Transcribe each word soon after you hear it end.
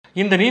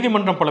இந்த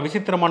நீதிமன்றம் பல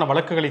விசித்திரமான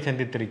வழக்குகளை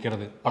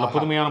சந்தித்திருக்கிறது, பல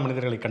புதுமையான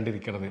மனிதர்களை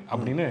கண்டிருக்கிறது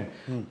அப்படின்னு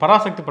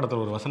பராசக்தி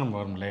படத்தில் ஒரு வசனம்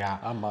வரும் இல்லையா?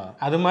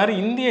 அது மாதிரி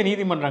இந்திய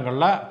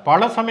நீதிமன்றங்கள்ல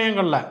பல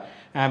சமயங்கள்ல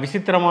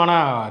விசித்திரமான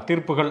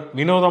தீர்ப்புகள்,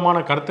 வினோதமான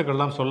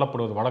கருத்துக்கள்லாம்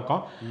சொல்லப்படுவது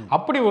வழக்கம்.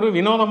 அப்படி ஒரு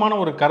வினோதமான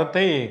ஒரு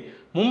கருத்தை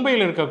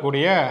மும்பையில்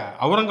இருக்கக்கூடிய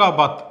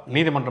அவுரங்காபாத்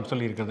நீதிமன்றம்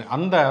சொல்லியிருக்கிறது.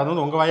 அது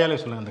வந்து உங்கள் வாயாலே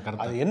சொல்லுங்கள் அந்த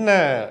கருத்து. அது என்ன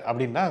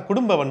அப்படின்னா,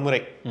 குடும்ப வன்முறை.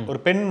 ஒரு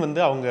பெண்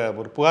வந்து அவங்க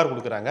ஒரு புகார்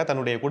கொடுக்குறாங்க,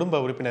 தன்னுடைய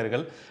குடும்ப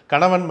உறுப்பினர்கள்,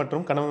 கணவன்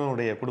மற்றும்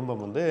கணவனுடைய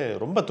குடும்பம் வந்து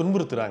ரொம்ப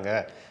துன்புறுத்துறாங்க,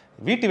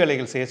 வீட்டு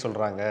வேலைகள் செய்ய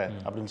சொல்கிறாங்க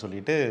அப்படின்னு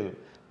சொல்லிட்டு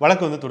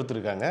வழக்கு வந்து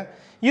தொடுத்துருக்காங்க.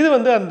 இது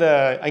வந்து அந்த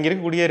அங்கே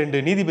இருக்கக்கூடிய 2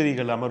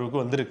 நீதிபதிகள் அமர்வுக்கு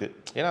வந்திருக்கு.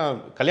 ஏன்னா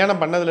கல்யாணம்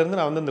பண்ணதுலேருந்து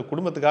நான் வந்து அந்த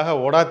குடும்பத்துக்காக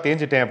ஓடா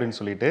தேஞ்சிட்டேன் அப்படின்னு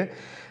சொல்லிட்டு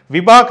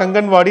விபா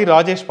கங்கன்வாடி,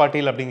 ராஜேஷ்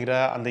பாட்டீல் அப்படிங்கிற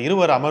அந்த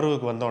இருவர்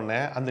அமர்வுக்கு வந்தோடனே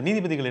அந்த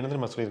நீதிபதிகள் என்ன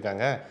தெரியுமா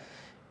சொல்லியிருக்காங்க,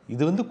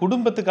 இது வந்து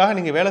குடும்பத்துக்காக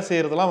நீங்கள் வேலை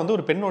செய்கிறதுலாம் வந்து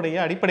ஒரு பெண்ணுடைய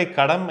அடிப்படை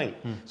கடமை.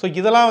 ஸோ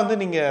இதெல்லாம் வந்து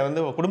நீங்கள்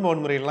வந்து குடும்ப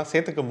வன்முறைகள்லாம்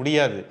சேர்த்துக்க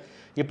முடியாது.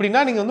 எப்படின்னா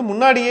நீங்கள் வந்து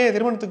முன்னாடியே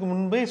திருமணத்துக்கு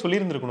முன்பே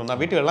சொல்லியிருந்துருக்கணும்,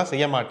 நான் வீட்டு வேலைலாம்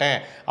செய்ய மாட்டேன்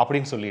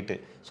அப்படின்னு சொல்லிட்டு.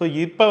 ஸோ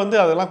இப்போ வந்து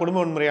அதெல்லாம் குடும்ப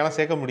வன்முறையெல்லாம்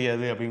சேர்க்க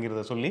முடியாது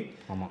அப்படிங்கிறத சொல்லி.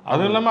 ஆமாம்,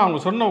 அதுவும் இல்லாமல் அவங்க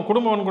சொன்ன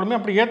குடும்ப வன்கொடுமை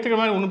அப்படி ஏற்றுக்கிற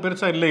மாதிரி ஒன்றும்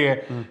பெருசாக இல்லையே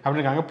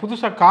அப்படிங்காங்க.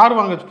 புதுசாக கார்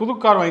புது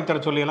கார் வாங்கி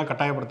தர சொல்லி எல்லாம்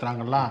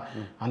கட்டாயப்படுத்துகிறாங்கலாம்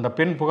அந்த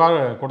பெண் புகார்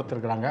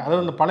கொடுத்துருக்குறாங்க.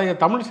 அதாவது அந்த பழைய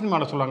தமிழ்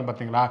சினிமாவில் சொல்லுவாங்க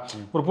பார்த்தீங்களா,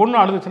 ஒரு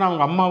பொண்ணு அழுதுச்சுன்னா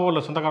அவங்க அம்மாவோ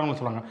இல்லை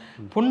சொந்தக்காரங்களும் சொல்லுவாங்க,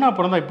 பொண்ணா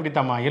பிறந்தா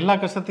இப்படித்தாம்மா, எல்லா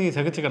கஷ்டத்தையும்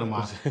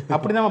சகிச்சுக்கணுமா,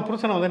 அப்படிதான்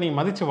புருஷனை வந்து நீ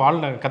மதித்து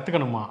வாழ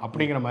கற்றுக்கணுமா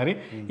அப்படிங்கிற மாதிரி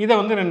இதை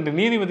வந்து 2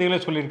 நீதிபதிகளே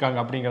சொல்லியிருக்காங்க.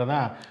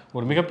 அப்படிங்கிறதான்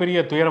ஒரு மிகப்பெரிய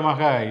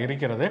துயரமாக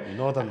இருக்கிறது.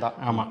 வினோதம் தான்.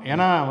 ஆமாம்,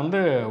 ஏன்னா வந்து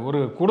ஒரு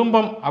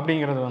குடும்பம்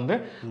அப்படிங்கிறது வந்து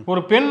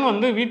ஒரு பெண்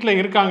வந்து வீட்டில்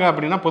இருக்காங்க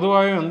அப்படின்னா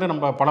பொதுவாகவே வந்து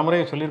நம்ம பலமுறை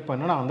சொல்லியிருப்போம்,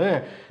 என்னன்னா வந்து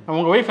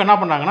உங்கள் ஒய்ஃப் என்ன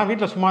பண்ணாங்கன்னா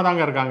வீட்டில் சும்மா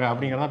தாங்க இருக்காங்க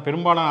அப்படிங்கிறத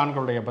பெரும்பாலான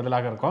ஆண்களுடைய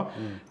பதிலாக இருக்கும்.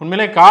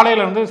 உண்மையிலே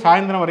காலையிலேருந்து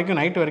சாயந்தரம் வரைக்கும்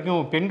நைட்டு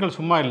வரைக்கும் பெண்கள்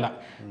சும்மா இல்லை,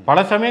 பல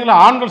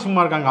சமயங்களில் ஆண்கள்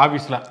சும்மா இருக்காங்க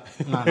ஆஃபீஸில்.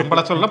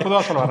 நம்மள சொல்ல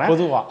பொதுவாக சொல்லுவாங்க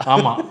பொதுவாக.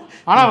 ஆமாம்,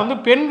 ஆனால் வந்து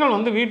பெண்கள்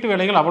வந்து வீட்டு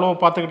வேலைகள் அவ்வளோ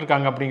பார்த்துக்கிட்டு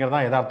இருக்காங்க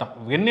அப்படிங்கிறதான் யதார்த்தம்.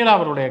 வெண்ணிலா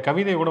அவருடைய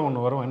கவிதை கூட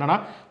ஒன்று வரும், என்னன்னா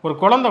ஒரு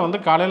குழந்தை வந்து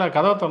காலையில்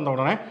கதவை திறந்த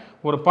உடனே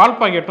ஒரு பால்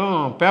பாக்கெட்டும்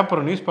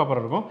பேப்பரும் நியூஸ் பேப்பர்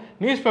இருக்கும்,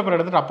 நியூஸ் பேப்பர்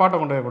எடுத்துகிட்டு அப்பாட்ட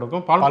கொண்டு போய்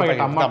கொடுக்கும், பால்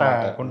பாக்கெட் அம்மாட்ட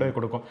கொண்டு போய்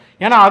கொடுக்கும்.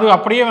 ஏன்னா அது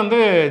அப்படியே வந்து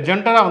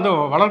ஜென்டராக வந்து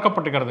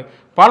வளர்க்கப்பட்டுக்கிறது.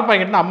 பால்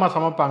பாக்கெட்னா அம்மா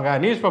சமைப்பாங்க,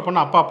 நியூஸ்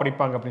பேப்பர்னா அப்பா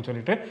படிப்பாங்க அப்படின்னு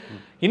சொல்லிட்டு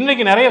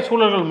இன்றைக்கி நிறைய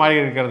சூழல்கள்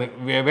மாறி இருக்கிறது.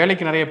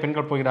 வேலைக்கு நிறைய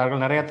பெண்கள்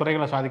போகிறார்கள், நிறைய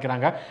துறைகளை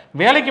சாதிக்கிறாங்க.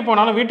 வேலைக்கு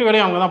போனாலும் வீட்டு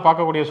வேலையை அவங்க தான்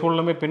பார்க்கக்கூடிய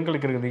சூழ்நிலை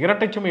பெண்களுக்கு இருக்குது,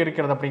 இரட்டைச்சுமை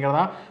இருக்கிறது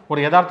அப்படிங்கிறதான்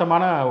ஒரு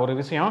யதார்த்தமான ஒரு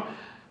விஷயம்.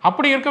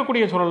 அப்படி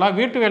இருக்கக்கூடிய சூழலாக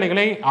வீட்டு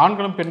வேலைகளை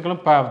ஆண்களும்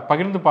பெண்களும்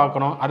பகிர்ந்து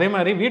பார்க்கணும். அதே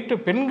மாதிரி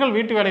பெண்கள்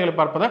வீட்டு வேலைகளை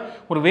பார்ப்பதை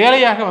ஒரு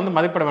வேலையாக வந்து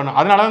மதிப்பிட வேணும்.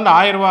 அதனால தான் இந்த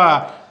 1000 ரூபாய்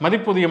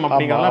மதிப்பூதியம்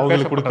அப்படிங்கிறதெல்லாம்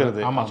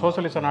பேசப்படுகிறது. ஆமாம்,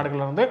 சோசியலிச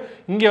நாடுகளிலிருந்து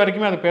இங்கே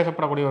வரைக்குமே அது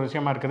பேசப்படக்கூடிய ஒரு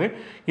விஷயமா இருக்குது.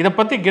 இதை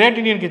பற்றி கிரேட்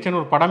இண்டியன் கிச்சன்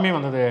ஒரு படமே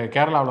வந்தது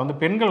கேரளாவில். வந்து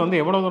பெண்கள் வந்து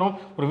எவ்வளோ தூரம்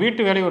ஒரு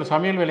வீட்டு வேலை ஒரு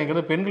சமையல்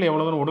வேலைங்கிறது பெண்கள்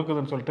எவ்வளோ தூரம்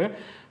ஒடுக்குதுன்னு சொல்லிட்டு.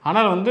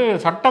 ஆனால் வந்து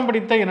சட்டம்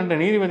படித்த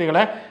 2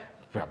 நீதிபதிகளை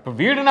இப்போ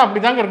வீடுனா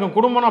அப்படி தாங்க இருக்கும்,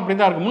 குடும்பம்னா அப்படி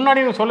தான் இருக்கும்,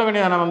 முன்னாடி சொல்ல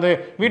வேண்டியதை நான் வந்து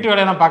வீட்டு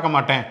வேலையெல்லாம் பார்க்க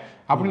மாட்டேன்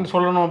அப்படின்னு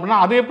சொல்லணும் அப்படின்னா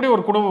அது எப்படி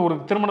ஒரு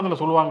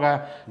திருமணத்தில் சொல்லுவாங்க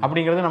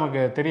அப்படிங்கிறது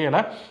நமக்கு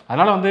தெரியலை.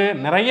 அதனால் வந்து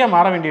நிறைய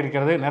மாற வேண்டி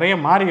இருக்கிறது, நிறைய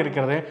மாறி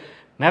இருக்கிறது.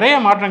 நிறைய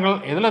மாற்றங்கள்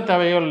எதில்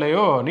தேவையோ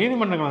இல்லையோ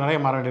நீதிமன்றங்கள் நிறைய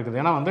மாற வேண்டியிருக்குது.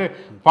 ஏன்னா வந்து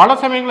பல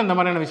சமயங்கள் இந்த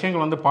மாதிரியான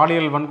விஷயங்கள் வந்து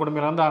பாலியல்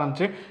வன்கொடுமையிலேருந்து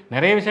ஆரம்பித்து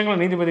நிறைய விஷயங்கள்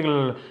நீதிபதிகள்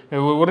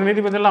ஒரு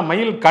நீதிபதியெல்லாம்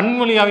மயில்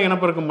கண்மொழியாக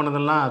இனப்பெருக்கம்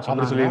பண்ணதெல்லாம்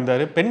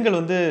சொல்லியிருந்தாரு. பெண்கள்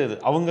வந்து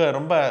அவங்க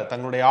ரொம்ப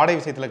தங்களுடைய ஆடை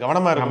விஷயத்தில்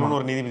கவனமாக இருக்கணும்னு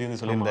ஒரு நீதிபதி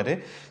வந்து சொல்லியிருந்தாரு.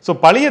 ஸோ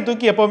பழைய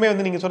தூக்கி எப்போவுமே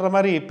வந்து நீங்கள் சொல்கிற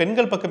மாதிரி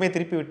பெண்கள் பக்கமே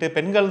திருப்பி விட்டு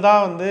பெண்கள்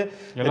தான் வந்து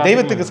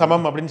தெய்வத்துக்கு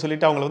சமம் அப்படின்னு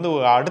சொல்லிட்டு அவங்களை வந்து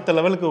அடுத்த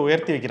லெவலுக்கு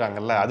உயர்த்தி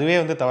வைக்கிறாங்கல்ல, அதுவே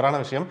வந்து தவறான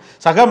விஷயம்.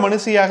 சக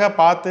மனுஷியாக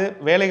பார்த்து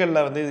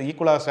வேலைகளில் வந்து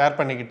ஈக்குவலாக ஷேர்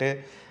பண்ணிக்கிட்டு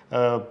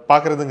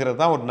பார்க்குறதுங்கிறது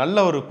தான் ஒரு நல்ல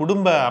ஒரு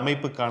குடும்ப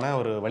அமைப்புக்கான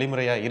ஒரு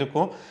வழிமுறையாக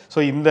இருக்கும். ஸோ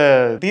இந்த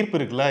தீர்ப்பு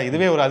இருக்குல்ல,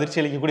 இதுவே ஒரு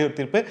அதிர்ச்சி அளிக்கக்கூடிய ஒரு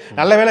தீர்ப்பு.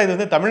 நல்ல வேளை இது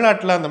வந்து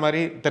தமிழ்நாட்டில் அந்த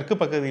மாதிரி தெற்கு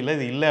பகுதியில்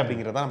இது இல்லை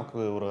அப்படிங்கிறது தான் நமக்கு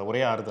ஒரு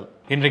ஒரே ஆறுதல்.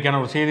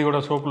 இன்றைக்கான ஒரு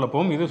செய்தியோட ஷோக்குள்ள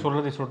போகும். இது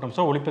சொல்றதை சொல்லட்டும்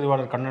ஷோ.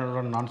 ஒளிப்பதிவாளர்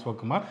கண்ணனுடன் நான்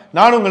சிவகுமார்,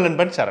 நான் உங்கள்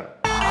நண்பன் சரண்.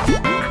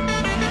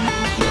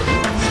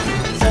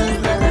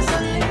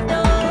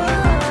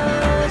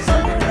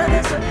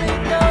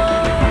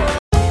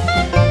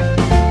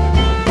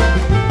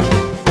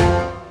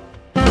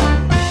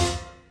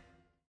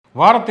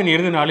 வாரத்தின்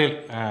இறுதி நாளில்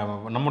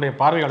நம்முடைய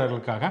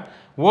பார்வையாளர்களுக்காக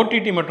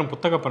ஓடிடி மற்றும்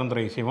புத்தக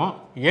பரிந்துரை செய்வோம்.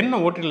 என்ன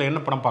ஓடிடியில் என்ன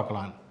படம்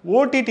பார்க்கலாம்?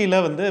 ஓடிடியில்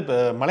வந்து இப்போ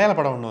மலையாள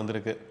படம் ஒன்று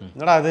வந்திருக்கு.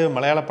 என்னடா அது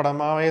மலையாள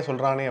படமாகவே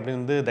சொல்கிறானே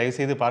அப்படின்னு வந்து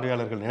தயவுசெய்து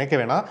பார்வையாளர்கள் நினைக்க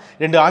வேணாம்.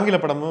 2 ஆங்கில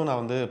படமும்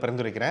நான் வந்து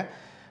பரிந்துரைக்கிறேன்.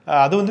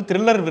 அது வந்து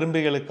த்ரில்லர்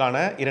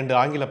விரும்பிகளுக்கான 2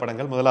 ஆங்கில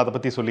படங்கள். முதல்ல அதை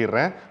பற்றி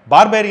சொல்லிடுறேன்.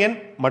 பார்பேரியன்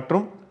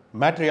மற்றும்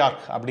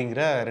மேட்ரியார்க்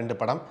அப்படிங்கிற 2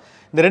 படம்.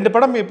 இந்த 2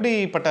 படம்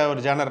எப்படிப்பட்ட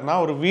ஒரு ஜானர்னா,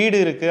 ஒரு வீடு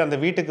இருக்குது, அந்த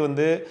வீட்டுக்கு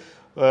வந்து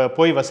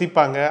போய்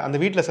வசிப்பாங்க, அந்த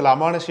வீட்டில் சில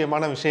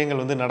அமானுஷ்யமான விஷயங்கள்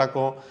வந்து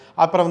நடக்கும்.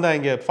 அப்புறம் வந்து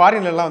இங்கே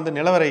ஃபாரின்லலாம் வந்து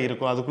நிலவரை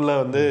இருக்கும், அதுக்குள்ளே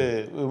வந்து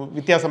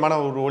வித்தியாசமான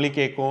ஒரு ஒலி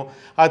கேட்கும்,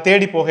 அது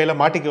தேடி போகையில்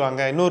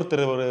மாட்டிக்குவாங்க,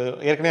 இன்னொருத்தர் ஒரு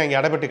ஏற்கனவே அங்கே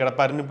அடைபட்டு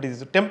கிடப்பாருன்னு இப்படி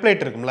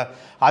டெம்ப்ளேட் இருக்கும்ல,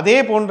 அதே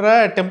போன்ற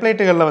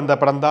டெம்ப்ளேட்டுகளில் வந்த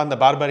படம் தான் இந்த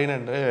பார்பரியன்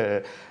என்று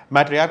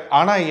மேட்ரியார்க்.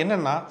 ஆனால்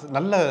என்னென்னா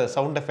நல்ல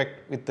சவுண்ட்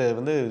எஃபெக்ட் வித்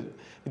வந்து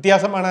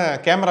வித்தியாசமான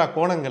கேமரா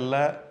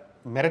கோணங்களில்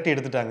மிரட்டி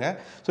எடுத்துட்டாங்க.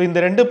 ஸோ இந்த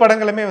 2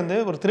 படங்களுமே வந்து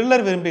ஒரு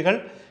த்ரில்லர் விரும்பிகள்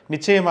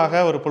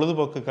நிச்சயமாக ஒரு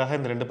பொழுதுபோக்குக்காக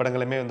இந்த 2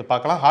 படங்களுமே வந்து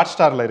பார்க்கலாம். ஹாட்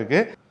ஸ்டாரில்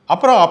இருக்குது.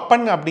 அப்புறம்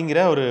அப்பன் அப்படிங்கிற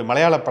ஒரு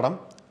மலையாள படம்.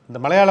 இந்த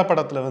மலையாள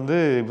படத்தில் வந்து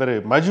இவர்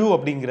மஜு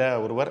அப்படிங்கிற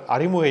ஒருவர்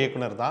அறிமுக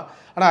இயக்குனர் தான்.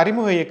 ஆனால்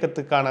அறிமுக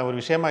இயக்கத்துக்கான ஒரு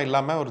விஷயமா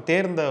இல்லாமல் ஒரு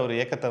தேர்ந்த ஒரு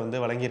இயக்கத்தை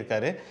வந்து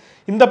வழங்கியிருக்காரு.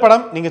 இந்த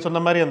படம் நீங்கள்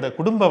சொன்ன மாதிரி அந்த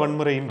குடும்ப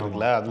வன்முறைன்னு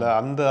இருக்குல்ல,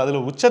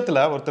 அதில்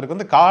உச்சத்தில் ஒருத்தருக்கு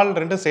வந்து கால்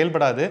 2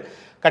 செயல்படாது,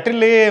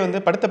 கட்டிலேயே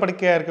வந்து படுத்த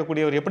படுக்கையாக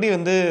இருக்கக்கூடியவர் எப்படி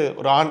வந்து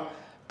ஒரு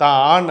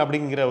ஆண்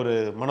அப்படிங்கிற ஒரு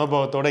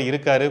மனோபாவத்தோடு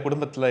இருக்கார்,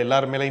 குடும்பத்தில்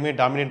எல்லார் மேலேயுமே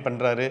டாமினேட்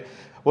பண்ணுறாரு.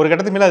 ஒரு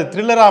கட்டத்துக்கு மேலே அது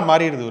த்ரில்லராக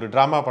மாறிடுது, ஒரு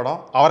ட்ராமா படம்.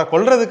 அவரை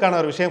கொல்றதுக்கான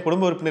ஒரு விஷயம்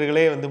குடும்ப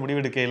உறுப்பினர்களே வந்து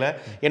முடிவெடுக்கையில்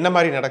என்ன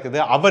மாதிரி நடக்குது,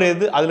 அவர்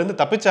அதுலேருந்து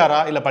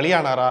தப்பிச்சாரா இல்லை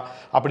பலியானாரா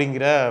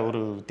அப்படிங்கிற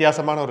ஒரு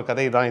வித்தியாசமான ஒரு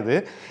கதை தான் இது.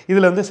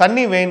 இதில் வந்து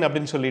சன்னி வெயின்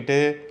அப்படின்னு சொல்லிட்டு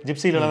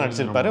ஜிப்சிலெலாம்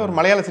நடிச்சிருப்பார். ஒரு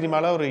மலையாள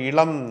சினிமாவில் ஒரு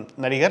இளம்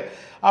நடிகர்.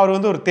 அவர்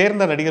வந்து ஒரு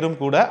தேர்ந்த நடிகரும்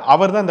கூட.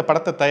 அவர் தான் இந்த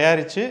படத்தை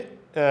தயாரித்து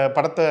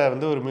படத்தை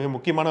வந்து ஒரு மிக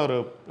முக்கியமான ஒரு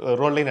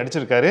ரோல்லையும்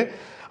நடிச்சிருக்காரு.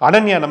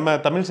 அனன்யா, நம்ம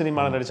தமிழ்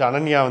சினிமாவில் நடித்த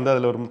அனன்யா வந்து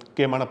அதில் ஒரு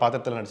முக்கியமான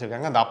பாத்திரத்தில்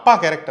நடிச்சிருக்காங்க. அந்த அப்பா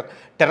கேரக்டர்,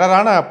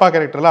 டெரரான அப்பா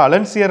கேரக்டரில்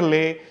அலன்சியர்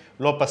லே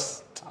லோபஸ்,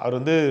 அவர்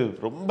வந்து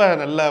ரொம்ப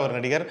நல்ல ஒரு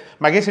நடிகர்.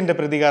 மகேஷின்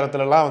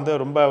பிரதிகாரத்துலலாம் வந்து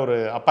ரொம்ப ஒரு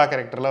அப்பா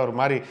கேரக்டரில் ஒரு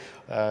மாதிரி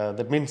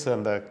தட் மீன்ஸ்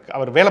அந்த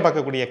அவர் வேலை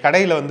பார்க்கக்கூடிய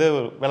கடையில் வந்து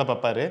வேலை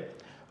பார்ப்பார்.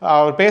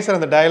 அவர் பேசுகிற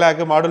அந்த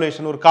டயலாக்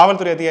மாடுலேஷன், ஒரு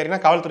காவல்துறை அதிகாரினா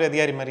காவல்துறை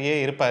அதிகாரி மாதிரியே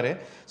இருப்பார்.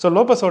 ஸோ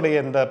லோபஸோடைய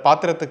இந்த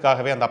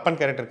பாத்திரத்துக்காகவே, அந்த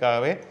அப்பன்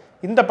கேரக்டருக்காகவே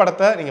இந்த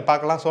படத்தை நீங்கள்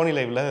பார்க்கலாம். சோனி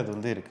லைவில் இது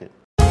வந்து இருக்குது.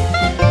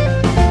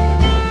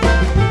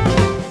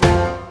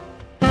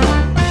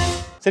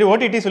 சரி,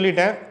 ஓடிடி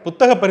சொல்லிட்டேன்.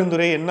 புத்தக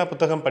பரிந்துரை, என்ன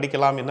புத்தகம்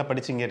படிக்கலாம், என்ன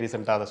படிச்சிங்க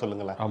ரீசெண்டாக, அதை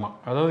சொல்லுங்களேன். ஆமாம்,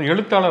 அதாவது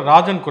எழுத்தாளர்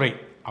ராஜன் குறை,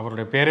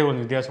 அவருடைய பேரே ஒரு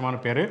வித்தியாசமான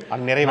பேர்.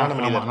 நிறைவான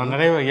மனிதர்.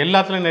 நிறைவு,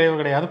 எல்லாத்துலேயும் நிறைவு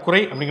கிடையாது,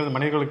 குறை அப்படிங்கிறது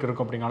மனிதர்களுக்கு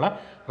இருக்கும். அப்படிங்கிறனால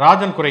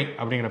ராஜன் குறை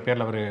அப்படிங்கிற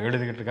பேரில் அவர்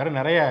எழுதிக்கிட்டு இருக்காரு.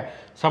 நிறைய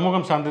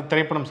சமூகம் சார்ந்து,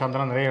 திரைப்படம்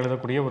சார்ந்தெல்லாம் நிறைய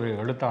எழுதக்கூடிய ஒரு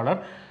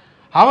எழுத்தாளர்.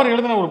 அவர்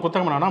எழுதின ஒரு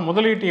புத்தகம் என்னன்னா,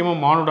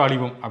 முதலீட்டியமும் மானுட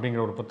அழிவும்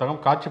அப்படிங்கிற ஒரு புத்தகம்.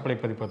 காட்சிப்படை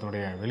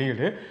பதிப்பத்தினுடைய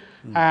வெளியீடு.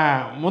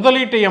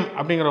 முதலீட்டியம்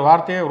அப்படிங்கிற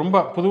வார்த்தையை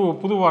ரொம்ப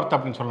புது வார்த்தை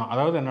அப்படின்னு சொல்லலாம்.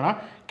 அதாவது என்னென்னா,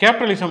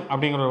 கேபிட்டலிசம்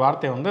அப்படிங்கிற ஒரு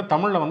வார்த்தையை வந்து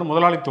தமிழில் வந்து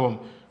முதலாளித்துவம்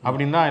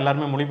அப்படின்னு தான்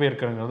எல்லாருமே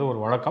மொழிபெயர்க்கிறது ஒரு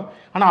வழக்கம்.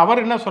 ஆனால்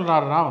அவர் என்ன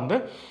சொல்கிறாருன்னா வந்து,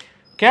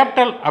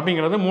 கேபிட்டல்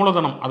அப்படிங்கிறது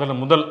மூலதனம்,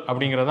 அதில் முதல்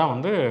அப்படிங்கிறதா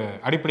வந்து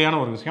அடிப்படையான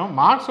ஒரு விஷயம்.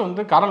 மார்க்ஸ்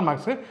வந்து, காரல்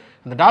மார்க்ஸ்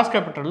இந்த டாஸ்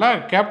கேபிட்டலில்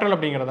கேபிட்டல்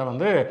அப்படிங்கிறத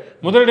வந்து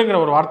முதலீடுங்கிற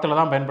ஒரு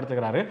வார்த்தையில் தான்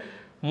பயன்படுத்துகிறாரு.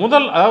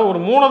 அதாவது ஒரு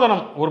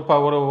மூலதனம்,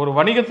 ஒரு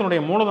வணிகத்தினுடைய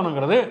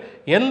மூலதனங்கிறது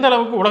எந்த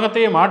அளவுக்கு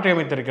உலகத்தையே மாற்றி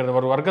அமைத்திருக்கிறது,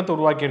 ஒரு வர்க்கத்தை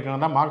உருவாக்கி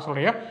இருக்கிறது தான்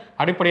மார்க்ஸுடைய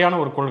அடிப்படையான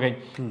ஒரு கொள்கை.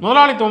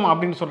 முதலாளித்துவம்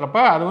அப்படின்னு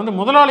சொல்கிறப்ப அது வந்து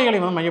முதலாளிகளை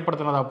வந்து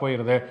மையப்படுத்தினதாக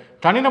போயிடுது,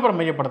 தனிநபர்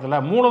மையப்படுத்தலை.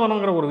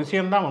 மூலதனங்கிற ஒரு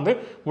விஷயம்தான் வந்து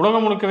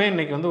உலகம் முழுக்கவே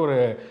இன்றைக்கி வந்து ஒரு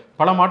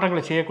பல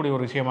மாற்றங்களை செய்யக்கூடிய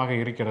ஒரு விஷயமாக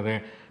இருக்கிறது.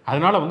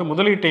 அதனால் வந்து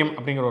முதலீட்டையும்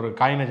அப்படிங்கிற ஒரு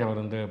காயினேஜ்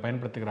அவர் வந்து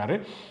பயன்படுத்துகிறாரு.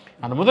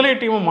 அந்த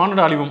முதலீட்டையும்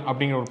மானுட அழிவும்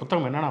அப்படிங்கிற ஒரு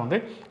புத்தகம் என்னென்னா வந்து,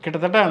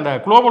 கிட்டத்தட்ட அந்த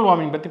குளோபல்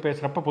வார்மிங் பற்றி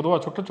பேசுகிறப்ப பொதுவாக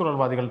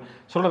சுற்றுச்சூழல்வாதிகள்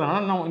சொல்கிறதுனால,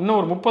 இன்னும்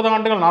ஒரு 30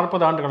 ஆண்டுகள்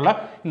 40 ஆண்டுகளில்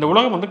இந்த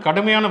உலகம் வந்து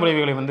கடுமையான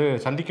விளைவுகளை வந்து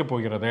சந்திக்க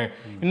போகிறது,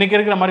 இன்றைக்கி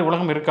இருக்கிற மாதிரி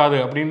உலகம் இருக்காது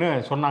அப்படின்னு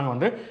சொன்னாங்க.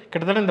 வந்து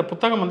கிட்டத்தட்ட இந்த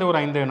புத்தகம் வந்து ஒரு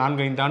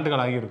 4-5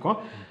 ஆண்டுகள் ஆகியிருக்கும்.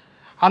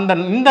 இந்த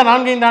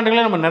 4-5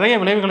 ஆண்டுகளே நம்ம நிறைய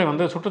விளைவுகளை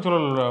வந்து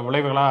சுற்றுச்சூழல்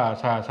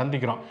விளைவுகளாக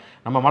சந்திக்கிறோம்.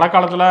 நம்ம மழை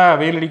காலத்தில்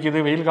வெயில் அடிக்குது,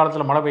 வெயில்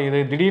காலத்தில் மழை பெய்யுது,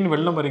 திடீர்னு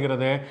வெள்ளம்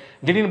வருகிறது,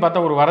 திடீர்னு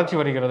பார்த்தா ஒரு வறட்சி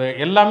வருகிறது.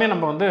 எல்லாமே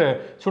நம்ம வந்து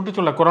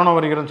சுற்றுச்சூழல், கொரோனா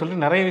வருகிறதுன்னு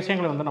சொல்லிட்டு நிறைய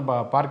விஷயங்களை வந்து நம்ம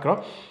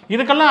பார்க்குறோம்.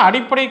 இதுக்கெல்லாம்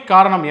அடிப்படை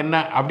காரணம்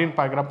என்ன அப்படின்னு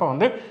பார்க்குறப்ப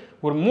வந்து,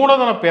 ஒரு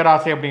மூலதன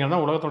பேராசை அப்படிங்கிறது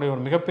தான் உலகத்துடைய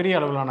ஒரு மிகப்பெரிய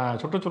அளவிலான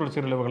சுற்றுச்சூழல்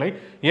சீரழிவுகளை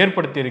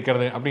ஏற்படுத்தி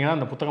இருக்கிறது அப்படிங்கிறத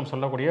அந்த புத்தகம்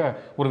சொல்லக்கூடிய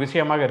ஒரு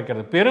விஷயமாக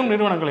இருக்கிறது. பெரும்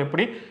நிறுவனங்கள்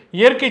எப்படி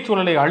இயற்கை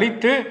சூழலை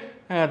அழித்து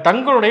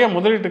தங்களுடைய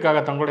முதலீட்டுக்காக,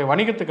 தங்களுடைய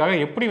வணிகத்துக்காக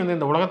எப்படி வந்து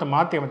இந்த உலகத்தை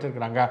மாற்றி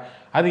அமைச்சிருக்கிறாங்க,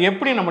 அது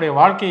எப்படி நம்முடைய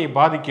வாழ்க்கையை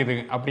பாதிக்குது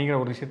அப்படிங்கிற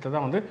ஒரு விஷயத்தை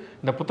தான் வந்து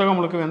இந்த புத்தகம்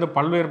முழுக்க வந்து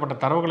பல்வேறுபட்ட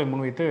தரவுகளை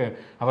முன்வைத்து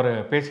அவர்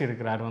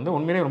பேசியிருக்கிறார். வந்து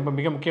உண்மையிலே ரொம்ப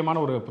மிக முக்கியமான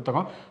ஒரு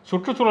புத்தகம்.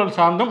 சுற்றுச்சூழல்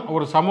சார்ந்தும்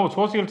ஒரு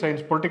சோசியல்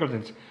சயின்ஸ், பொலிட்டிக்கல்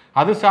சயின்ஸ்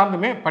அது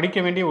சார்ந்துமே படிக்க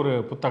வேண்டிய ஒரு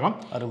புத்தகம்.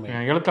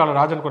 எழுத்தாளர்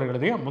ராஜன் குறை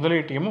எழுதிய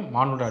முதலீட்டியமும்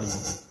மானுட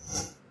அழிவும்.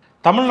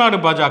 தமிழ்நாடு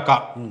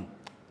பாஜக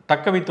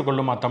தக்க வைத்துக்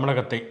கொள்ளுமா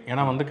தமிழகத்தை?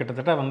 ஏன்னா வந்து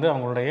கிட்டத்தட்ட வந்து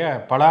அவங்களுடைய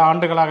பல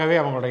ஆண்டுகளாகவே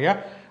அவங்களுடைய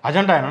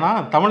அஜெண்டா என்னென்னா,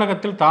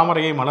 தமிழகத்தில்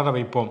தாமரையை மலர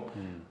வைப்போம்,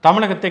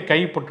 தமிழகத்தை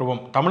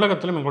கைப்பற்றுவோம்,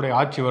 தமிழகத்திலும் எங்களுடைய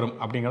ஆட்சி வரும்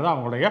அப்படிங்கிறது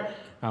அவங்களுடைய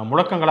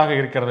முழக்கங்களாக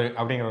இருக்கிறது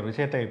அப்படிங்கிற ஒரு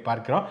விஷயத்தை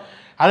பார்க்கிறோம்.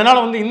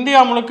 அதனால் வந்து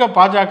இந்தியா முழுக்க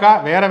பாஜக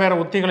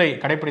வேறு உத்திகளை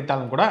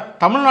கடைப்பிடித்தாலும் கூட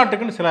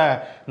தமிழ்நாட்டுக்குன்னு சில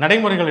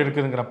நடைமுறைகள்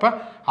இருக்குதுங்கிறப்ப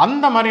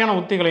அந்த மாதிரியான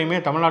உத்திகளையுமே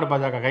தமிழ்நாடு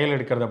பாஜக கையில்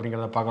எடுக்கிறது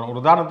அப்படிங்கிறத பார்க்குறோம்.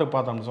 ஒரு உதாரணத்துக்கு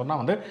பார்த்தோம்னு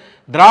சொன்னால் வந்து,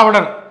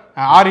 திராவிடர்,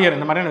 ஆரியர்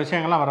இந்த மாதிரியான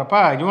விஷயங்கள்லாம் வரப்போ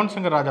யுவன்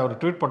சங்கர் ராஜா ஒரு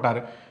ட்வீட்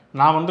போட்டார்.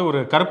 நான் வந்து ஒரு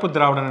கருப்பு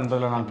திராவிடன்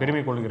என்பதில் நான்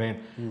பெருமை கொள்கிறேன்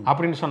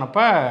அப்படின்னு சொன்னப்ப,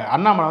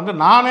 அண்ணாமலை வந்து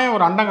நானே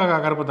ஒரு அண்டங்க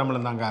கருப்பு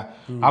தமிழ் தாங்க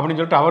அப்படின்னு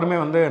சொல்லிட்டு அவருமே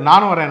வந்து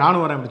நானும் வரேன்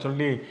அப்படி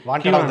சொல்லி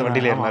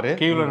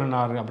கீழே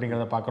நின்னார்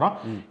அப்படிங்கிறத பார்க்குறோம்.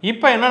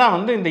 இப்போ என்னன்னா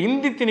வந்து, இந்த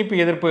இந்தி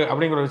திணிப்பு எதிர்ப்பு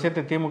அப்படிங்கிற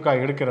விஷயத்தை திமுக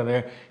எடுக்கிறது,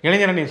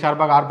 இளைஞரணி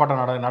சார்பாக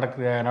ஆர்ப்பாட்டம்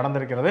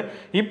நடந்திருக்கிறது.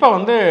 இப்போ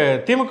வந்து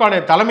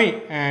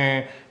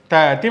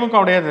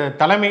திமுகவுடைய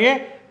தலைமையே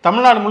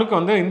தமிழ்நாடு முழுக்க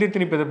வந்து இந்தி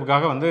திணிப்பு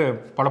எதிர்ப்புக்காக வந்து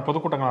பல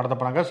பொதுக்கூட்டங்கள் நடத்த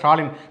போகிறாங்க.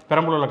 ஸ்டாலின்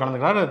பெரம்பலூரில்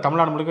கலந்துக்கிறார்.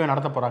 தமிழ்நாடு முழுக்க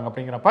நடத்த போகிறாங்க.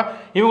 அப்படிங்கிறப்ப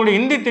இவங்களுடைய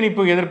இந்தி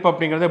திணிப்பு எதிர்ப்பு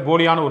அப்படிங்கிறதே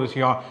போலியான ஒரு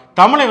விஷயம்.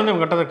 தமிழை வந்து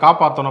இவங்ககிட்ட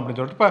காப்பாற்றணும்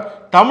அப்படின்னு சொல்லிட்டு இப்போ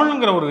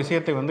தமிழுங்கிற ஒரு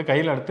விஷயத்தை வந்து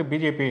கையில் எடுத்து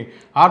பிஜேபி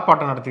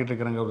ஆர்ப்பாட்டம் நடத்திக்கிட்டு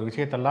இருக்கிற ஒரு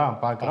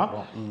விஷயத்தெல்லாம் பார்க்கலாம்.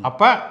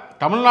 அப்போ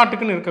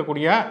தமிழ்நாட்டுக்குன்னு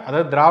இருக்கக்கூடிய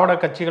அதாவது திராவிட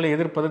கட்சிகளை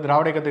எதிர்ப்பது,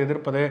 திராவிட இயக்கத்தை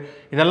எதிர்ப்பது,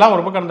 இதெல்லாம்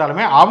ஒரு பக்கம்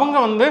இருந்தாலுமே அவங்க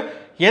வந்து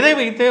எதை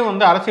வைத்து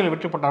வந்து அரசியல்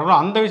வெற்றி பெற்றார்களோ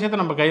அந்த விஷயத்தை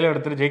நம்ம கையில்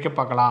எடுத்துட்டு ஜெயிக்க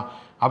பார்க்கலாம்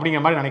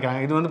அப்படிங்கிற மாதிரி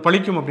நினைக்கிறாங்க. இது வந்து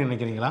பழிக்கும் அப்படின்னு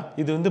நினைக்கிறீங்களா?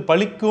 இது வந்து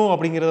பழிக்கும்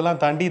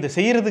அப்படிங்கிறதெல்லாம் தாண்டி இதை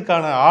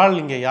செய்யறதுக்கான ஆள்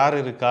இங்கே யார்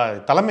இருக்கா,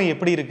 தலைமை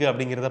எப்படி இருக்கு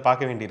அப்படிங்கிறத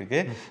பார்க்க வேண்டியிருக்கு.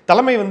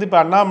 தலைமை வந்து இப்போ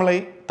அண்ணாமலை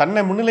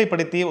தன்னை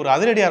முன்னிலைப்படுத்தி ஒரு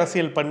அதிரடி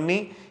அரசியல் பண்ணி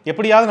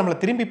எப்படியாவது நம்மளை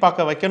திரும்பி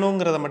பார்க்க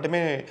வைக்கணுங்கிறத மட்டுமே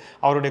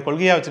அவருடைய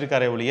கொள்கையாக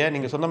வச்சிருக்காரே ஒழிய,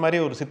 நீங்கள் சொன்ன மாதிரி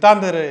ஒரு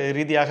சித்தாந்த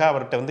ரீதியாக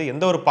அவர்கிட்ட வந்து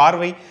எந்த ஒரு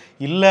பார்வை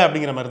இல்லை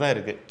அப்படிங்கிற மாதிரி தான்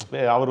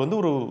இருக்குது. அவர் வந்து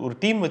ஒரு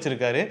டீம்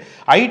வச்சிருக்காரு.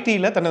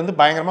 ஐடியில் தன்னை வந்து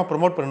பயங்கரமாக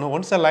ப்ரொமோட் பண்ணணும்.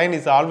 Once a line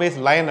is always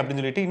line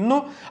அப்படின்னு சொல்லிட்டு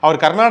இன்னும்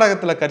அவர்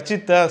கர்நாடகத்தில்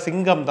கர்ச்சித்த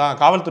சிங்கம் தான்,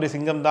 காவல்துறை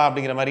சிங்கம் தான்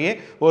அப்படிங்கிற மாதிரியே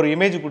ஒரு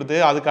இமேஜ் கொடுத்து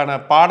அதுக்கான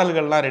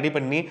பாடல்கள்லாம் ரெடி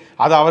பண்ணி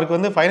அதை அவருக்கு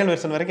வந்து ஃபைனல்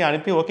வெர்ஷன் வரைக்கும்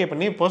அனுப்பி ஓகே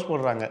பண்ணி போஸ்ட்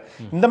போடுறாங்க.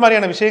 இந்த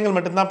மாதிரியான விஷயங்கள்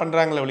மட்டும்தான்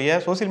பண்ணுறாங்களே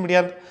ஒழிய சோசியல்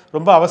மீடியா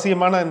ரொம்ப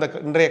அவசியமான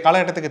இன்றைய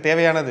காலகட்டத்துக்கு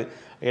தேவையானது.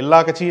 எல்லா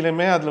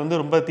கட்சியிலுமே அதில் வந்து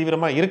ரொம்ப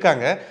தீவிரமாக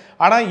இருக்காங்க.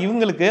 ஆனால்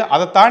இவங்களுக்கு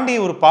அதை தாண்டி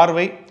ஒரு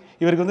பார்வை,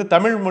 இவருக்கு வந்து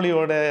தமிழ்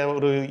மொழியோட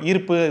ஒரு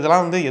ஈர்ப்பு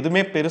இதெல்லாம் வந்து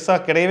எதுவுமே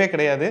பெருசாக கிடையவே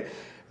கிடையாது.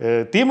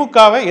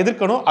 திமுகவை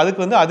எதிர்க்கணும்,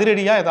 அதுக்கு வந்து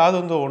அதிரடியாக ஏதாவது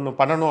வந்து ஒன்று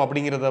பண்ணணும்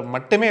அப்படிங்கிறத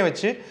மட்டுமே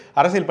வச்சு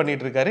அரசியல்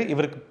பண்ணிட்டு இருக்காரு.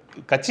 இவருக்கு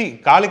கட்சி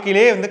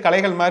காலுக்கீழே வந்து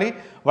கலைகள் மாதிரி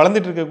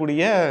வளர்ந்துட்டு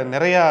இருக்கக்கூடிய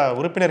நிறையா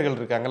உறுப்பினர்கள்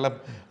இருக்காங்கல்ல,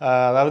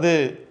 அதாவது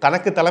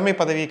தனக்கு தலைமை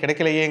பதவி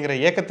கிடைக்கலையேங்கிற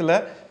ஏக்கத்தில்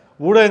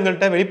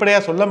ஊடகங்கள்கிட்ட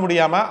வெளிப்படையாக சொல்ல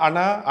முடியாமல்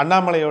ஆனால்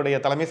அண்ணாமலையோடைய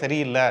தலைமை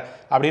சரியில்லை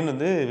அப்படின்னு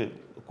வந்து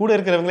கூட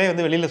இருக்கிறவங்களே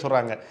வந்து வெளியில்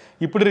சொல்கிறாங்க.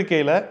 இப்படி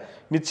இருக்கையில்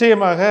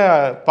நிச்சயமாக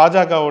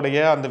பாஜகவுடைய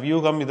அந்த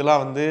வியூகம்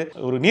இதெல்லாம் வந்து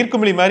ஒரு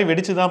நீர்க்குமிழி மாதிரி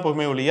வெடிச்சு தான்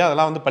போகுமே ஒழிய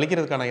அதெல்லாம் வந்து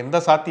பழிக்கிறதுக்கான எந்த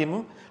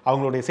சாத்தியமும்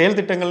அவங்களுடைய செயல்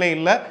திட்டங்களே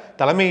இல்லை,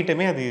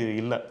 தலைமையிட்டமே அது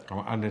இல்லை.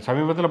 அந்த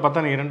சமீபத்தில்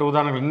பார்த்தா 2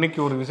 உதாரணங்கள். இன்னைக்கு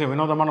ஒரு விஷயம்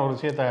வினோதமான ஒரு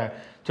விஷயத்த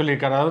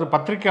சொல்லியிருக்காரு. அதாவது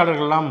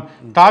பத்திரிகையாளர்கள்லாம்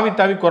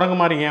தாவி குரங்கு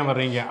மாதிரி ஏன்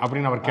வர்றீங்க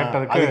அப்படின்னு அவர்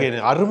கேட்டதுக்கு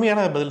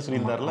அருமையான பதில்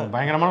சொல்லியிருந்தார்ல,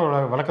 பயங்கரமான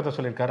ஒரு விளக்கத்தை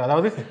சொல்லியிருக்காரு.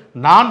 அதாவது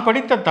நான்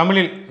படித்த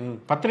தமிழில்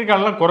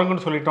பத்திரிகையாளர்லாம்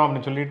குரங்குன்னு சொல்லிட்டோம்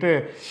அப்படின்னு சொல்லிட்டு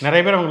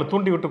நிறைய பேர் அவங்களை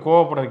தூண்டி விட்டு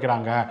கோவப்பட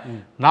வைக்கிறாங்க.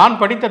 நான்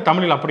படித்த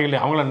தமிழில் அப்படி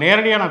இல்லை, அவங்கள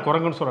நேரடியாக நான்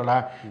குரங்குன்னு சொல்லலை,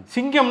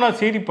 சிங்கம்னா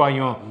சீறி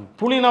பாயும்,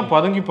 புலினா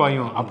பதுங்கி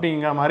பாயும்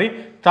அப்படிங்கிற மாதிரி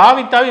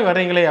தாவி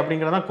வர்றீங்களே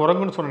அப்படிங்கிறதான்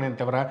குரங்குன்னு சொன்னேன்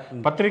தவிர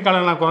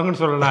பத்திரிகையாளர் நான்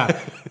குரங்குன்னு சொல்லலை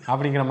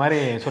அப்படிங்கிற மாதிரி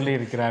சொல்லி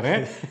இருக்கிறாரு.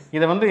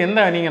 இதை வந்து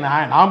நீங்கள்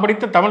நான்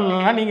படித்த தமிழ்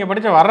இல்லைன்னா நீங்கள்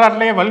படித்த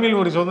வரலாற்றுலேயே வல்வில்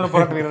ஒரு சுதந்திர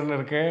போராட்ட வீரர்னு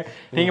இருக்குது,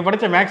 நீங்கள்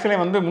படித்த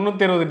மேக்ஸ்லேயே வந்து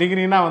 360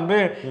 டிகிரினா வந்து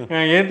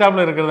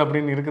எதிர்த்தாப்புல இருக்கிறது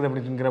அப்படின்னு இருக்குது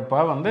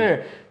அப்படிங்கிறப்ப வந்து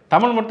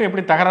தமிழ் மட்டும்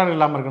எப்படி தகராறு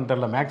இல்லாமல் இருக்குன்னு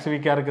தெரியல. மேக்ஸ்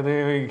வீக்காக இருக்குது,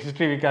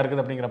 ஹிஸ்ட்ரி வீக்காக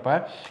இருக்குது அப்படிங்கிறப்ப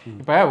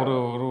இப்போ ஒரு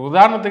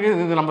உதாரணத்துக்கு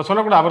இது நம்ம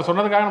சொல்லக்கூடாது, அவர்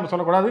சொன்னதுக்காக நம்ம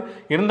சொல்லக்கூடாது.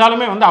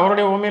 இருந்தாலுமே வந்து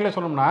அவருடைய உண்மையிலே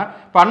சொல்லணும்னா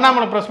இப்போ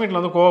அண்ணாமலை ப்ரெஸ் மீட்டில்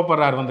வந்து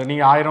கோவப்படுறாரு, வந்து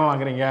நீங்கள் 1000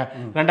 வாங்குறீங்க,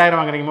 2000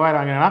 வாங்குறீங்க, 3000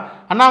 வாங்குறீங்கன்னா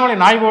அண்ணாமலை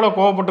நாய் போல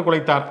கோவப்பட்டு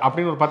குலைத்தார்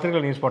அப்படின்னு ஒரு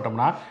பத்திரிகை நியூஸ்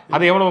போட்டோம்னா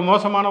அது எவ்வளவு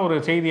மோசமான ஒரு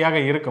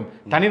செய்தியாக இருக்கும்,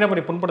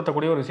 தனிநபரை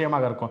புண்படுத்தக்கூடிய ஒரு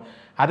விஷயமாக இருக்கும்.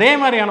 அதே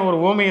மாதிரியான ஒரு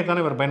ஓமையை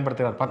தானே இவர்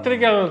பயன்படுத்துகிறார்.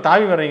 பத்திரிகையாளர்கள்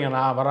தாவி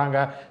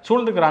வர்றாங்க,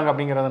 சூழ்ந்துக்கிறாங்க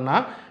அப்படிங்கிறதுனா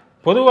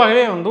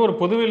பொதுவாகவே வந்து ஒரு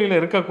பொதுவெளியில்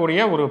இருக்கக்கூடிய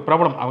ஒரு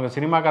பிரபலம், அவங்க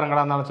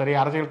சினிமாக்காரங்களாக இருந்தாலும் சரி,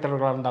 அரசியல்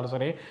தலைவர்களாக இருந்தாலும்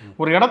சரி,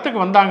 ஒரு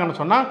இடத்துக்கு வந்தாங்கன்னு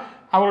சொன்னால்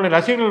அவர்களுடைய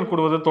ரசிகர்கள்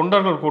கூடுவது,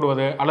 தொண்டர்கள்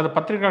கூடுவது, அல்லது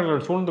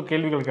பத்திரிகையாளர்கள் சூழ்ந்து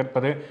கேள்விகள்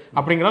கேட்பது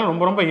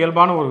அப்படிங்கிறது ரொம்ப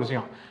இயல்பான ஒரு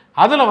விஷயம்.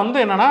 அதில் வந்து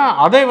என்னென்னா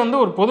அதை வந்து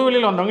ஒரு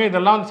பொதுவெளியில் வந்தவங்க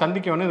இதெல்லாம் வந்து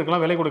சந்திக்க வேண்டும்,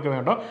 இதுக்கெல்லாம் விலை கொடுக்க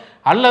வேண்டும்,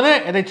 அல்லது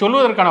இதை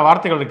சொல்வதற்கான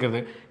வார்த்தைகள் இருக்குது.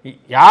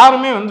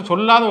 யாருமே வந்து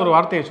சொல்லாத ஒரு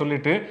வார்த்தையை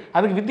சொல்லிட்டு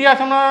அதுக்கு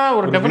வித்தியாசமான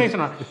ஒரு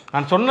டெஃபினேஷன்,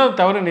 நான் சொன்னது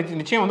தவறு,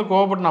 நிச்சயம் வந்து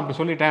கோவப்பட்டு நான் அப்படி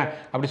சொல்லிட்டேன்,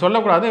 அப்படி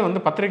சொல்லக்கூடாது,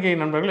 வந்து பத்திரிகை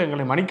நண்பர்கள்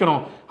எங்களை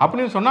மன்னிக்கணும்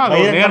அப்படின்னு சொன்னால்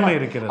அது நேர்மை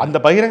இருக்கிறது. அந்த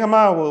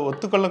பகிரங்கமாக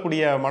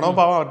ஒத்துக்கொள்ளக்கூடிய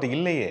மனோபாவம் அவர்கிட்ட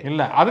இல்லையே.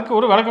 இல்லை, அதுக்கு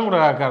ஒரு விளக்கம்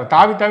கூட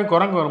தாவி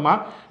குரங்கு வருமா,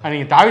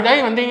 நீங்கள் தாவி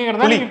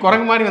வந்தீங்கிறதா நீங்கள்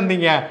குரங்கு மாதிரி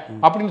வந்தீங்க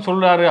அப்படின்னு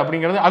சொல்றாரு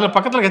அப்படிங்கிறது. அதில்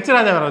பக்கத்தில்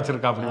ஹெச்ராஜா வேற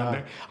வச்சிருக்கா அப்படி வந்து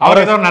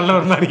அவர் ஏதோ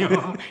நல்லவர்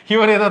மாதிரியும்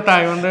இவர் ஏதோ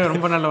வந்து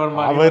ரொம்ப நல்லவர்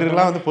மாதிரி.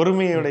 அவர்லாம் வந்து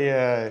பொறுமையுடைய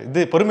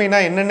பொறுமைனா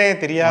என்னன்னே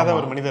தெரியாத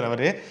ஒரு மனிதர்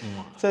அவரு.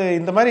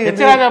 இந்த மாதிரி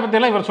ஹெச்ராஜா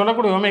பற்றியெல்லாம் இவர்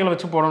சொல்லக்கூடிய உண்மைகளை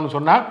வச்சு போடணும்னு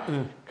சொன்னால்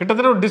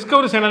கிட்டத்தட்ட ஒரு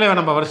டிஸ்கவரி சேனலே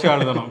நம்ம வரிசையாக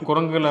எழுதணும்.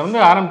 குரங்குல வந்து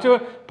ஆரம்பித்து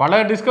பல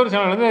டிஸ்கவரி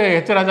சேனல் வந்து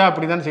ஹெச்ராஜா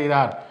அப்படி தான்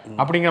செய்தார்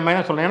அப்படிங்கிற மாதிரி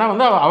தான் சொல்லணும். ஏன்னா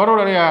வந்து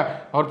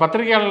அவர்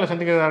பத்திரிகையாளர்களை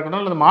சந்திக்கிறதா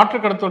இருக்கட்டும் அல்லது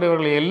மாற்று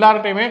கருத்துடையவர்கள்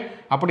எல்லார்ட்டையுமே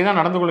அப்படி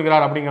தான் நடந்து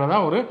கொள்கிறார் அப்படிங்கிறது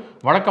தான் ஒரு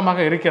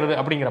வழக்கமாக இருக்கிறது.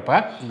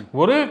 அப்படிங்கிறப்ப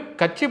ஒரு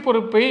கட்சி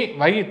பொறுப்பை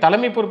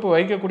தலைமை பொறுப்பு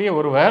வகிக்கக்கூடிய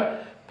ஒருவர்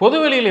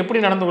பொதுவெளியில் எப்படி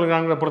நடந்து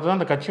கொள்கிறாங்கிற பொறுத்து தான்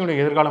அந்த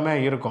கட்சியுடைய எதிர்காலமே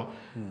இருக்கும்.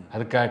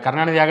 அது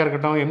கருணாநிதியாக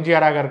இருக்கட்டும்,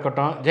 எம்ஜிஆராக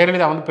இருக்கட்டும்,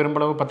 ஜெயலலிதா வந்து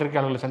பெரும்பளவு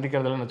பத்திரிகையாளர்களை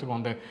சந்திக்கிறதுலன்னு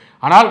வச்சுக்கோங்க.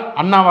 ஆனால்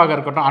அண்ணாவாக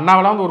இருக்கட்டும்,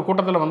 அண்ணாவெல்லாம் வந்து ஒரு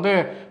கூட்டத்தில் வந்து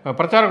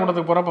பிரச்சார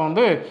கூட்டத்துக்கு போகிறப்ப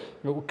வந்து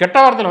கெட்ட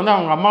வாரத்தில் வந்து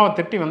அவங்க அம்மாவை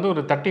திட்டி வந்து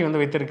ஒரு தட்டி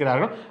வந்து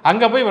வைத்திருக்கிறார்கள்.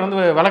 அங்கே போய் இவர்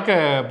வந்து விளக்க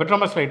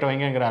பெட்ரோமஸ் லைட்டை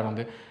வைங்கிறார்.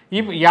 வந்து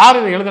இப்போ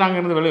யார் இதை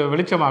எழுதுனாங்கிறது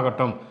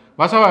வெளிச்சமாகட்டும்,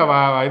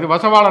 இது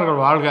வசவாளர்கள்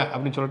வாழ்க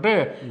அப்படின்னு சொல்லிட்டு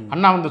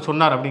அண்ணா வந்து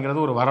சொன்னார்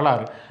அப்படிங்கிறது ஒரு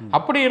வரலாறு.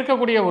 அப்படி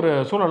இருக்கக்கூடிய ஒரு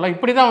சூழலில்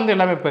இப்படி தான் வந்து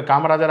எல்லாமே இப்போ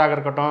காமராஜராக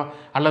இருக்கட்டும்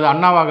அல்லது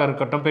அண்ணாவாக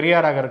இருக்கட்டும்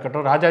பெரியாராக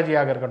இருக்கட்டும்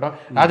ராஜாஜியாக இருக்கட்டும்,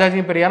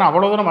 ராஜாஜியும் பெரியாரும்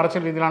அவ்வளோ தூரம்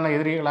அரசியல் ரீதியிலான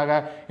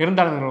எதிரிகளாக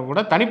இருந்தாலும்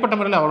கூட தனிப்பட்ட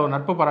முறையில் அவ்வளோ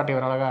நட்பு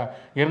பாராட்டியவர்களாக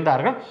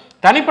இருந்தார்கள்.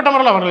 தனிப்பட்ட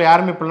முறையில் அவர்கள்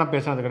யாருமே இப்படிலாம்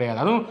பேசுனது கிடையாது.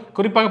 அதுவும்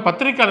குறிப்பாக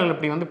பத்திரிகையாளர்கள்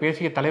இப்படி வந்து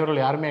பேசிய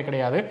தலைவர்கள் யாருமே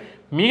கிடையாது.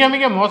 மிக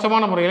மிக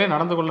மோசமான முறையிலே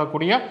நடந்து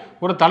கொள்ளக்கூடிய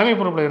ஒரு தலைமை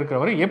பொறுப்பில்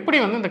இருக்கிறவர் எப்படி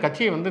வந்து இந்த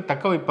கட்சியை வந்து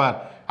தக்க வைப்பார்,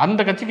 அந்த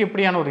கட்சிக்கு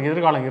எப்படியான ஒரு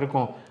எதிர்காலம்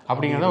இருக்கும்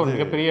அப்படிங்கிறத ஒரு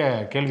மிகப்பெரிய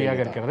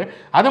கேள்வியாக இருக்கிறது.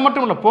 அது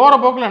மட்டும் இல்லை, போகிற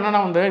போக்கில்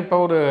என்னென்னா வந்து இப்போ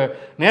ஒரு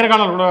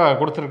நேர்காணல் கூட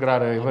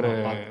கொடுத்துருக்கிறாரு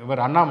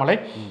இவர் அண்ணாமலை.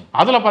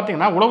 அதில்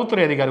பார்த்தீங்கன்னா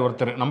உளவுத்துறை அதிகாரி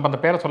ஒருத்தர், நம்ம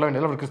அந்த பேரை சொல்ல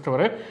வேண்டியதில் ஒரு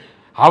கிறிஸ்தவர்,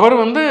 அவர்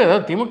வந்து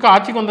திமுக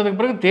ஆட்சிக்கு வந்ததுக்கு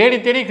பிறகு தேடி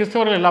தேடி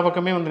கிறிஸ்தவர்கள் எல்லா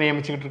பக்கமே வந்து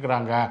நியமிச்சுக்கிட்டு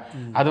இருக்கிறாங்க,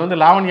 அது வந்து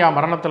லாவண்யா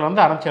மரணத்தில்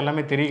வந்து ஆரம்பிச்சு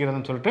எல்லாமே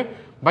தெரிகிறதுன்னு சொல்லிட்டு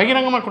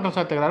பகிரங்கமாக குற்றம்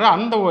சாத்துக்கிறாரு.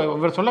 அந்த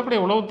இவர் சொல்லக்கூடிய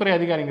உளவுத்துறை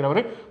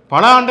அதிகாரிங்கிறவர்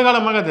பல ஆண்டு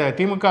காலமாக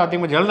திமுக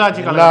ஜெயலலிதா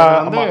ஆட்சி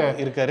காலத்தில் வந்து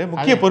இருக்காரு.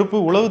 முக்கிய பொறுப்பு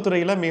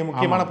உளவுத்துறையில் மிக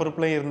முக்கியமான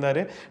பொறுப்புலையும்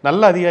இருந்தார்.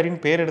 நல்ல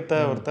அதிகாரின்னு பேர் எடுத்த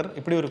ஒருத்தர்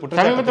இப்படி ஒரு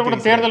குற்றம். சமீபத்தில் கூட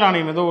தேர்தல்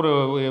ஆணையம் ஏதோ ஒரு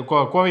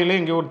கோவையிலே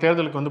இங்கே ஒரு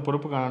தேர்தலுக்கு வந்து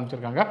பொறுப்புக்கு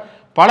ஆரம்பிச்சிருக்காங்க.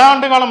 பல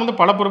ஆண்டு காலம் வந்து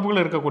பல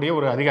பொறுப்புகள் இருக்கக்கூடிய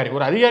ஒரு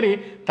அதிகாரி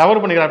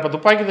தவறு பண்ணிக்கிறார். இப்போ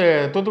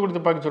தூத்துக்குடி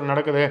துப்பாக்கி சூடு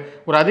நடக்குது,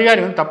 ஒரு அதிகாரி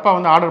வந்து தப்பாக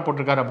வந்து ஆர்டர்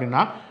போட்டிருக்காரு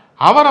அப்படின்னா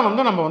அவரை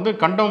வந்து நம்ம வந்து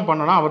கண்டம்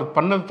பண்ணலாம், அவர்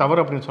பண்ணது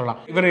தவறு அப்படின்னு சொல்லலாம்.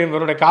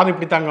 இவருடைய காது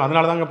இப்படி தாங்க,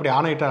 அதனால தாங்க இப்படி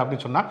ஆணையிட்டார்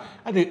அப்படின்னு சொன்னால்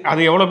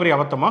அது எவ்வளோ பெரிய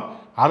அபத்தமோ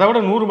அதை விட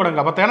 100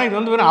 மடங்கு அபத்தம். ஏன்னா இது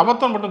வந்து வெறும்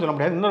அபத்தம் மட்டும் சொல்ல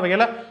முடியாது, இன்னொரு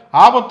வகையில்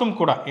ஆபத்தும்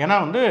கூட. ஏன்னா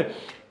வந்து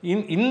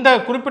இந்த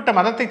குறிப்பிட்ட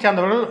மதத்தை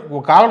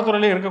சார்ந்தவர்கள்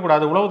காவல்துறையிலே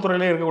இருக்கக்கூடாது,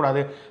 உளவுத்துறையிலே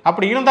இருக்கக்கூடாது,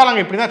 அப்படி இருந்தால்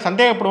நாங்கள் இப்படி தான்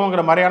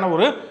சந்தேகப்படுவோங்கிற மாதிரியான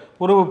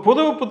ஒரு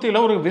பொது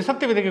புத்தியில் ஒரு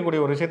விஷத்தை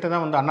விதைக்கக்கூடிய ஒரு விஷயத்தை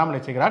தான் வந்து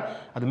அண்ணாமலை செய்கிறார்.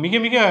 அது மிக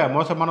மிக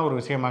மோசமான ஒரு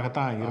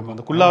விஷயமாகத்தான் இருக்கும்.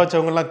 அந்த குள்ளா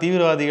வச்சவங்கலாம்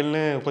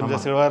தீவிரவாதிகள்னு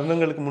கொஞ்சம் சில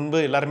வருடங்களுக்கு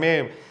முன்பு எல்லாருமே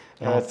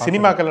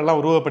சினிமாக்கள் எல்லாம்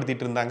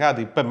உருவப்படுத்திட்டு இருந்தாங்க. அது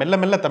இப்போ மெல்ல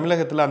மெல்ல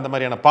தமிழகத்தில் அந்த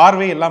மாதிரியான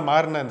பார்வை எல்லாம்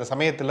மாறின இந்த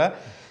சமயத்தில்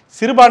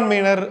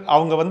சிறுபான்மையினர்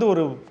அவங்க வந்து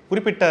ஒரு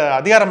குறிப்பிட்ட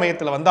அதிகார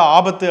மையத்தில் வந்து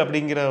ஆபத்து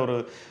அப்படிங்கிற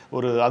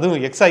அதுவும்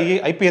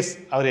ஐபிஎஸ்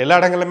அவர் எல்லா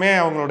இடங்களுமே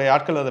அவங்களுடைய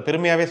ஆட்கள் அதை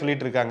பெருமையாகவே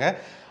சொல்லிட்டு இருக்காங்க.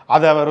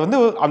 அதை அவர் வந்து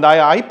அந்த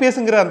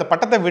ஐபிஎஸ்ங்கிற அந்த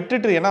பட்டத்தை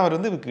விட்டுட்டு, ஏன்னா அவர்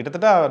வந்து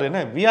கிட்டத்தட்ட அவர்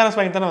விஆர்எஸ்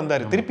வாங்கி தானே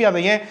வந்தார், திருப்பி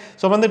அதை ஏன்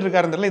சுமந்துட்டு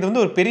இருக்காருன்னு தெரியல. இது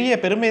வந்து ஒரு பெரிய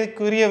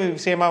பெருமைக்குரிய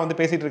விஷயமா வந்து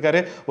பேசிட்டு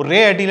இருக்காரு. ஒரே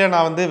அடியில்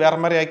நான் வந்து வேற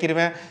மாதிரி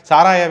ஆக்கிடுவேன்,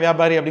 சாராய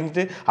வியாபாரி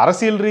அப்படின்ட்டு.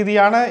 அரசியல்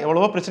ரீதியான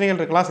எவ்வளவோ பிரச்சனைகள்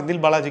இருக்கலாம்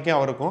செந்தில் பாலாஜிக்கும்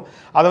அவருக்கும்.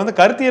 அதை வந்து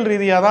கருத்தியல்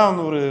ரீதியாக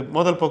தான் ஒரு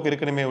மோதல் போக்கு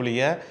இருக்கணுமே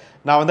ஒழிய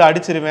நான் வந்து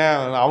அடிச்சிருவேன்,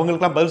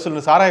 அவங்களுக்குலாம் பதில்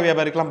சொல்லணும், சாராய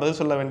வியாபாரிக்கெலாம் பதில்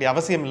சொல்ல வேண்டிய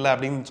அவசியம் இல்லை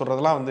அப்படின்னு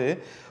சொல்கிறதெல்லாம் வந்து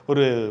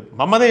ஒரு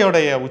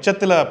மமதையோடைய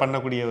உச்சத்தில்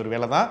பண்ணக்கூடிய ஒரு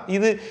வேலை தான்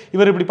இது.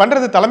 இவர் இப்படி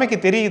பண்ணுறது தலைமைக்கு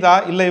தெரியுதா,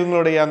 இல்லை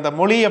இவங்களுடைய அந்த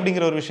மொழி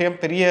அப்படிங்கிற ஒரு விஷயம்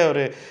பெரிய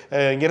ஒரு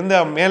இங்கேருந்து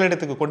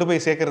மேலிடத்துக்கு கொண்டு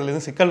போய்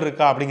சேர்க்கறதுலேருந்து சிக்கல்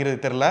இருக்கா அப்படிங்கிறது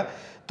தெரில.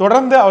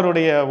 தொடர்ந்து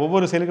அவருடைய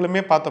ஒவ்வொரு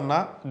செயல்களுமே பார்த்தோம்னா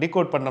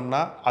டிகோட்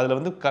பண்ணோம்னா அதில்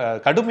வந்து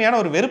கடுமையான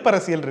ஒரு வெறுப்பு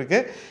அரசியல்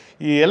இருக்குது.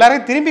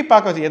 எல்லாரையும் திரும்பி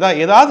பார்க்க வச்சு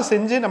ஏதாவது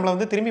செஞ்சு நம்மளை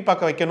வந்து திரும்பி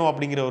பார்க்க வைக்கணும்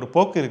அப்படிங்கிற ஒரு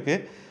போக்கு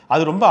இருக்குது.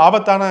 அது ரொம்ப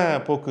ஆபத்தான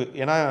போக்கு.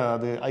 ஏன்னா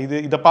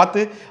இதை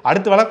பார்த்து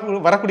அடுத்து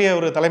வரக்கூடிய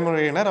ஒரு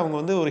தலைமுறையினர் அவங்க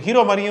வந்து ஒரு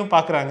ஹீரோ மாதிரியும்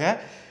பார்க்குறாங்க.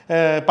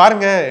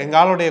 பாருங்க எங்கள்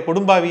ஆளுடைய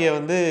கொடும்பாவியை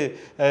வந்து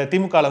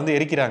திமுகவில் வந்து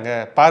எரிக்கிறாங்க,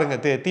 பாருங்க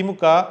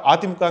திமுக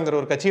அதிமுகங்கிற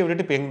ஒரு கட்சியை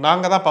விட்டுட்டு இப்போ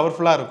நாங்கள் தான்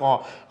பவர்ஃபுல்லாக இருக்கோம்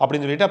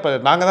அப்படின்னு சொல்லிட்டு, அப்போ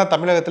நாங்கள் தான்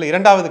தமிழகத்தில்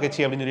 2வது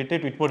கட்சி அப்படின்னு சொல்லிட்டு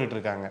ட்வீட் போட்டுட்டு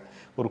இருக்காங்க.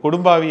 ஒரு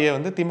கொடும்பாவியை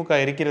வந்து திமுக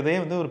எரிக்கிறதே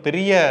வந்து ஒரு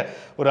பெரிய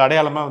ஒரு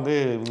அடையாளமாக வந்து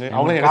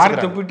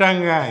அவங்க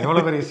துப்பிட்டாங்க,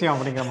 எவ்வளோ பெரிய விஷயம்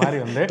அப்படிங்கிற மாதிரி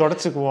வந்து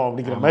தொடச்சுக்குவோம்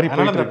அப்படிங்கிற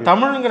மாதிரி.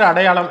 தமிழுங்கிற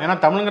அடையாளம், ஏன்னா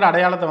தமிழுங்கிற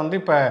அடையாளத்தை வந்து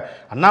இப்போ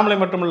அண்ணாமலை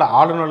மட்டும் இல்லை,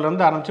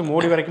 ஆளுநர்லேருந்து ஆரம்பித்து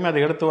மோடி வரைக்குமே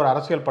அதை எடுத்து ஒரு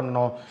அரசியல்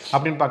பண்ணணும்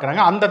அப்படின்னு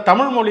பார்க்குறாங்க. அந்த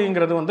தமிழ்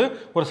மொழிங்கிறது வந்து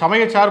ஒரு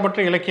சமய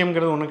சார்பற்ற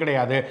இலக்கியம்ங்கிறது ஒன்றும்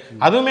கிடையாது,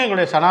 அதுவுமே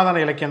எங்களுடைய சனாதன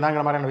இலக்கியம்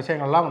தாங்கிற மாதிரியான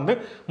விஷயங்கள்லாம் வந்து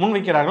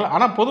முன்வைக்கிறார்கள்.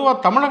 ஆனால் பொதுவாக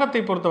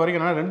தமிழகத்தை பொறுத்த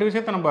வரைக்கும் 2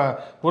 விஷயத்தை நம்ம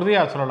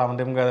உறுதியாக சொல்லலாம்.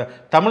 வந்து இவங்க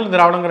தமிழ்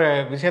திராவிடங்கிற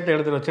விஷயத்தை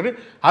எடுத்து வச்சுட்டு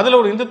அதில்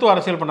ஒரு இந்துத்துவ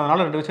அரசியல்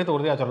பண்ணதுனால 2 விஷயத்தை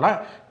உறுதியாக சொல்லலாம்.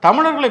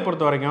 தமிழர்களை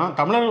பொறுத்த வரைக்கும்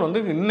தமிழர்கள் வந்து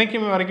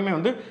இன்னைக்குமே வரைக்குமே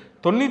வந்து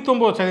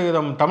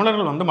 99%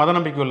 தமிழர்கள் வந்து மத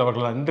நம்பிக்கை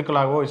உள்ளவர்கள் தான்,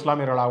 இந்துக்களாகவோ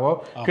இஸ்லாமியர்களாகவோ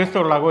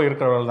கிறிஸ்தவர்களாகவோ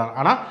இருக்கிறவர்கள் தான்.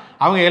 ஆனால்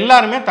அவங்க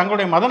எல்லாருமே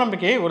தங்களுடைய மத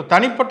நம்பிக்கையை ஒரு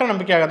தனிப்பட்ட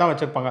நம்பிக்கையாக தான்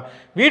வச்சுருப்பாங்க.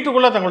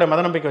 வீட்டுக்குள்ளே தங்களுடைய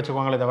மத நம்பிக்கை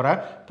வச்சுக்குவாங்களே தவிர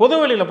பொது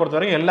வெளியில்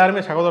பொறுத்தவரைக்கும்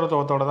எல்லாருமே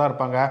சகோதரத்துவத்தோடு தான்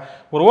இருப்பாங்க.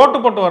 ஒரு ஓட்டு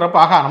போட்டு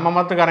வரப்போ ஆகா நம்ம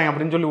மதத்துக்காரங்க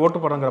அப்படின்னு சொல்லி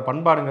ஓட்டு போடுறங்கிற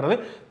பண்பாடுங்கிறது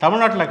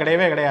தமிழ்நாட்டில்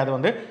கிடையவே கிடையாது.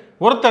 வந்து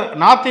ஒருத்தர்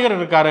நாத்திகர்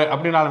இருக்காரு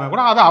அப்படின்னாலுமே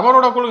கூட அது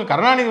அவரோட கொள்கை.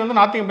 கருணாநிதி வந்து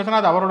நாத்திகம் பேசினா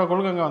அது அவரோட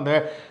கொள்கைங்க. வந்து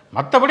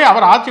மற்றபடி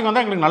அவர் ஆட்சிக்கு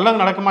வந்தால் எங்களுக்கு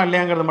நல்லது நடக்குமா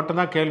இல்லையாங்கிறது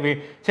மட்டும்தான் கேள்வி.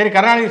 சரி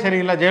கருணாநிதி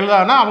சரியில்லை,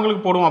 ஜெயலலிதானா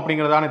அவங்களுக்கு போடுவோம்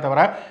அப்படிங்கிறதானே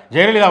தவிர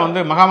ஜெயலலிதா வந்து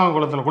மகாமக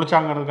குளத்தில்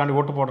குளிச்சாங்கிறதுக்காண்டி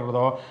ஓட்டு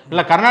போடுறதோ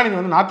இல்லை கருணாநிதி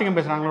வந்து நாத்திகம்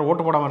பேசுகிறாங்களோ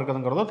ஓட்டு போடாமல்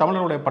இருக்குதுங்கிறதோ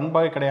தமிழர்களுடைய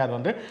பண்பாக கிடையாது.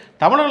 வந்து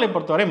தமிழர்களை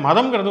பொறுத்தவரை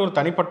மதம்ங்கிறது ஒரு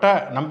தனிப்பட்ட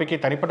நம்பிக்கை,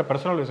 தனிப்பட்ட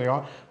பர்சனல்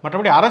விஷயம்.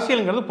 மற்றபடி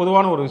அரசியலுங்கிறது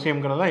பொதுவான ஒரு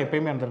விஷயங்கிறது தான்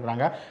எப்பயுமே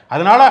இருந்திருக்கிறாங்க.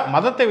 அதனால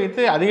மதத்தை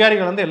வைத்து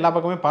அதிகாரிகள் வந்து எல்லா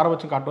பக்கமே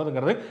பாரபட்சம்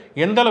காட்டுவதுங்கிறது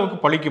எந்த அளவுக்கு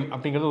பழிக்கும்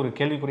அப்படிங்கிறது ஒரு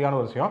கேள்விக்குறியான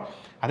ஒரு விஷயம்.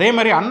 அதே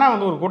மாதிரி அண்ணா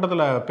வந்து ஒரு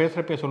கூட்டத்தில்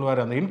பேசுகிறப்பே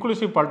சொல்லுவார், அந்த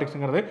இன்க்ளூசிவ்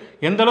பாலிடிக்ஸுங்கிறது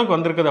எந்த அளவுக்கு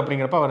வந்திருக்குது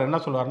அப்படிங்கிறப்ப அவர் என்ன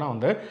சொல்லுவார்னா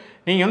வந்து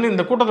நீங்கள் வந்து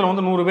இந்த கூட்டத்தில்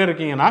வந்து 100 பேர்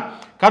இருக்கீங்கன்னா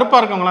கருப்பாக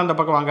இருக்கவங்களாம் இந்த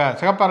பக்கம் வாங்க,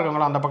 சிகப்பாக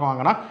இருக்கவங்களாம் அந்த பக்கம்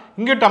வாங்கினா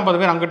இங்கிட்டு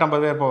 50 பேர் அங்கிட்டு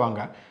 50 பேர்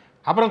போவாங்க.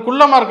 அப்புறம்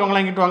குள்ளமாக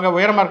இருக்கவங்களாம் இங்கிட்டு வாங்க,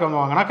 உயரமாக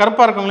இருக்கவங்க வாங்கினா,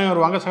 கருப்பாக இருக்கவங்களையும்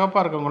வருவாங்க,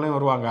 சிவப்பாக இருக்கவங்களையும்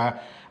வருவாங்க.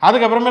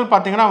 அதுக்கப்புறமேல்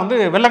பார்த்தீங்கன்னா வந்து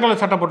வெள்ளை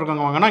கலர் சட்டை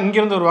போட்டிருக்கவங்க வாங்கினா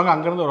இங்கேருந்து வருவாங்க,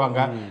 அங்கேருந்து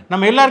வருவாங்க.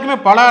 நம்ம எல்லாருக்குமே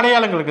பல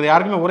அடையாளங்கள் இருக்குது,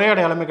 யாருக்குமே ஒரே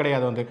அடையாளமே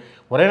கிடையாது. வந்து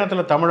ஒரே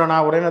நேரத்தில் தமிழனா,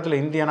 ஒரே நேரத்தில்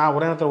இந்தியனா,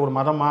 ஒரே நேரத்தில் ஒரு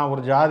மதமா,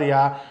 ஒரு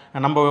ஜாதியா,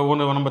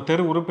 நம்ம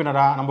தெரு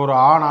உறுப்பினரா, நம்ம ஒரு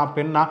ஆணா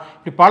பெண்ணா,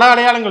 இப்படி பல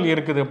அடையாளங்கள்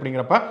இருக்குது.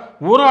 அப்படிங்கிறப்ப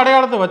ஒரு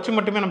அடையாளத்தை வச்சு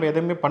மட்டுமே நம்ம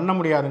எதுவுமே பண்ண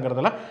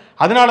முடியாதுங்கிறதுல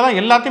அதனால தான்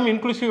எல்லாத்தையும்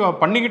இன்க்ளூசிவாக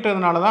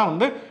பண்ணிக்கிட்டதுனால தான்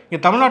வந்து இங்கே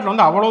தமிழ்நாட்டில்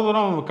வந்து அவ்வளோ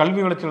தூரம்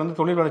கல்வி வளர்ச்சி வந்து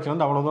தொழில் வளர்ச்சி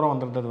வந்து அவ்வளோ தூரம்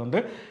வந்திருந்தது. வந்து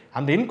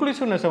அந்த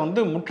இன்க்ளூசிவ்னஸை வந்து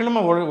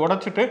முற்றிலுமாக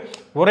உடைச்சிட்டு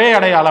ஒரே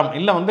அடையாளம்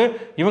இல்லை வந்து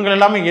இவங்க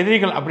எல்லாமே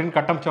எதிரிகள் அப்படின்னு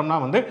கட்டமைச்சோம்னா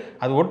வந்து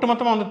அது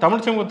ஒட்டுமொத்தமாக வந்து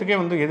தமிழ் சமூகத்துக்கே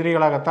வந்து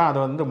எதிரிகளாகத்தான் அது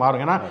வந்து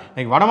மாறும். ஏன்னா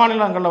இன்னைக்கு வட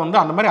மாநிலங்களில் வந்து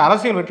அந்த மாதிரி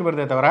அரசியல் வெற்றி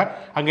பெறுதே தவிர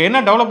அங்கே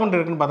என்ன டெவலப்மெண்ட்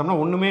இருக்குன்னு பார்த்தோம்னா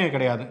ஒன்றுமே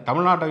கிடையாது.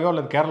 தமிழ்நாட்டையோ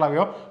அல்லது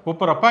கேரளாவையோ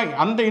ஒப்புறப்ப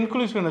அந்த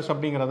இன்க்ளூசிவ்னஸ்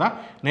அப்படிங்கிறது தான்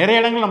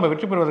நிறைய இடங்கள் நம்ம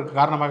வெற்றி பெறுவதற்கு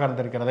காரணமாக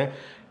இருந்திருக்கிறது.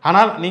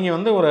 ஆனால் நீங்கள்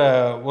வந்து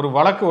ஒரு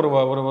வழக்கு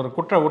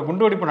ஒரு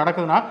குண்டுவெடிப்பு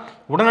நடக்குதுன்னா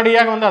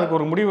உடனடியாக வந்து அதுக்கு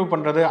ஒரு முடிவு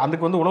பண்ணுறது,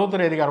 அதுக்கு வந்து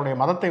உளவுத்துறை அதிகாரியுடைய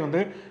மதத்தை வந்து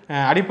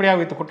அடிப்படையாக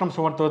வைத்து குற்றம்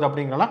சுமத்துவது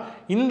அப்படிங்கிறலாம்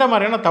இந்த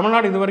மாதிரியான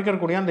தமிழ்நாடு இது வரைக்கும்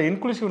இருக்கக்கூடிய அந்த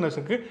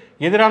இன்க்ளூசிவ்னஸுக்கு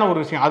எதிரான ஒரு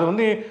விஷயம். அது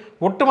வந்து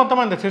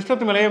ஒட்டுமொத்தமாக இந்த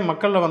சிஸ்டத்து மேலேயே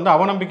மக்களில் வந்து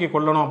அவநம்பிக்கை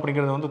கொள்ளணும்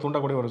அப்படிங்கிறது வந்து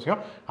தூண்டக்கூடிய ஒரு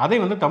விஷயம். அதை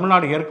வந்து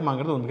தமிழ்நாடு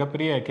ஏற்குமாங்கிறது ஒரு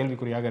மிகப்பெரிய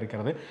கேள்விக்குறியாக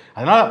இருக்கிறது.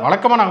 அதனால்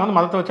வழக்கமாக நாங்கள் வந்து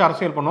மதத்தை வச்சு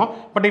அரசியல் பண்ணுவோம்.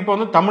 பட் இப்போ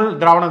வந்து தமிழ்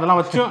திராவிடம்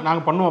இதெல்லாம் வச்சு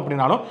நாங்கள் பண்ணுவோம்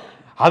அப்படின்னாலும்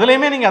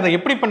அதுலேயுமே நீங்கள் அதை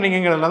எப்படி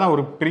பண்ணுறீங்கிறதுல தான்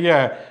ஒரு பெரிய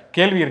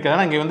கேள்வி இருக்குது.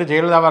 ஏன்னா இங்கே வந்து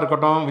ஜெயலலிதாவாக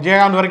இருக்கட்டும்,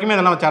 விஜயகாந்த் வரைக்குமே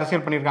இதெல்லாம் வச்சு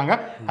அரசியல் பண்ணியிருக்காங்க.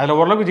 அதில்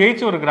ஓரளவுக்கு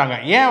ஜெயிச்சும் இருக்கிறாங்க.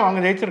 ஏன்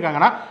அவங்க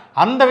ஜெயிச்சிருக்காங்கன்னா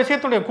அந்த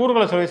விஷயத்துடைய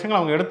கூறுகளை சில விஷயங்கள்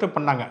அவங்க எடுத்து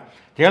பண்ணாங்க.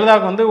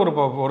 ஜெயலலிதாவுக்கு வந்து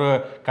ஒரு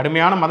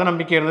கடுமையான மத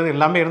நம்பிக்கை இருந்தது,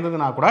 எல்லாமே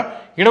இருந்ததுன்னா கூட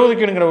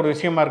இடஒதுக்கீடுங்கிற ஒரு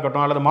விஷயமா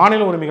இருக்கட்டும் அல்லது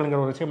மாநில உரிமைகள்ங்கிற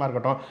ஒரு விஷயமா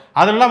இருக்கட்டும்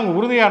அதெல்லாம் அவங்க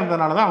உறுதியாக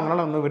இருந்ததுனால தான்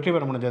அவங்களால வந்து வெற்றி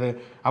பெற முடிஞ்சது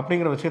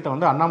அப்படிங்கிற விஷயத்தை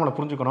வந்து அண்ணாமலை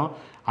புரிஞ்சுக்கணும்.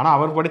 ஆனால்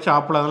அவர் படித்த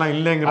ஆப்பில் அதெல்லாம்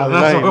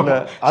இல்லைங்கிறது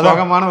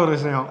சோகமான ஒரு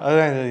விஷயம்.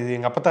 அதுதான் இது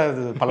எங்கள் அப்பா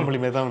இது பழமொழி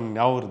மாரி தான்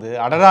ஞாபகம் வருது.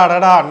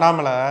 அடடா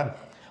அண்ணாமலை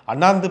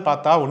அண்ணாந்து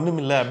பார்த்தா ஒண்ணும்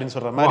இல்லை அப்படின்னு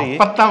சொல்ற மாதிரி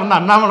அப்பா வந்து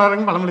அண்ணாமலை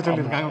வரைக்கும் பழமொழி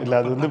சொல்லியிருக்காங்க. இல்லை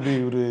அது வந்து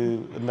இப்படி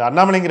இந்த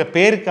அண்ணாமலைங்கிற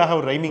பேருக்காக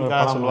ஒரு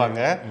ரைமிங்காக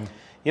சொல்லுவாங்க.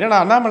 ஏன்னா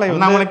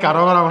அண்ணாமலைக்கு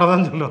அரோகராவோட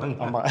தான் சொல்லுவாங்க.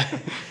 ஆமாம்,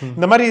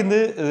 இந்த மாதிரி வந்து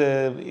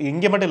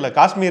இங்கே மட்டும் இல்லை,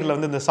 காஷ்மீரில்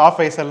வந்து இந்த சாஃப்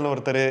ஃபைசல்னு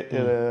ஒருத்தர்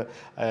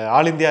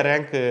ஆல் இந்தியா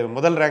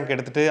முதல் ரேங்க்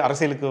எடுத்துட்டு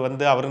அரசியலுக்கு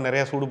வந்து அவரும்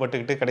நிறையா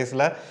சூடுபட்டுக்கிட்டு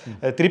கடைசியில்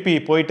திருப்பி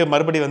போயிட்டு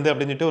மறுபடி வந்து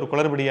அப்படின்னு சொல்லிட்டு ஒரு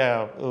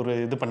குளறுபடியாக ஒரு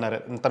இது பண்ணார்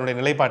தன்னுடைய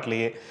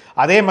நிலைப்பாட்டிலேயே.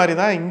 அதே மாதிரி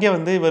தான் இங்கே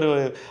வந்து இவர்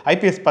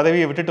ஐபிஎஸ்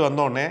பதவியை விட்டுட்டு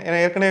வந்தோடனே, ஏன்னா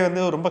ஏற்கனவே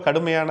வந்து ரொம்ப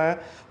கடுமையான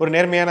ஒரு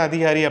நேர்மையான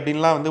அதிகாரி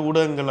அப்படின்லாம் வந்து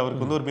ஊடகங்கள்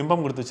அவருக்கு வந்து ஒரு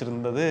பிம்பம் கொடுத்து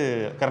வச்சுருந்தது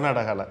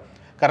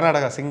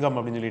கர்நாடகா சிங்கம்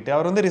அப்படின்னு சொல்லிட்டு.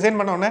 அவர் வந்து ரிசைன்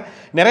பண்ண உடனே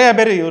நிறைய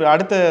பேர் இவர்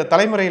அடுத்த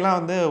தலைமுறையெல்லாம்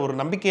வந்து ஒரு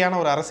நம்பிக்கையான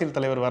ஒரு அரசியல்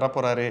தலைவர்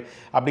வரப்போகிறாரு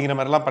அப்படிங்கிற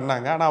மாதிரிலாம்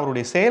பண்ணாங்க. ஆனால்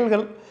அவருடைய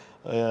செயல்கள்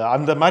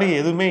அந்த மாதிரி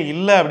எதுவுமே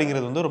இல்லை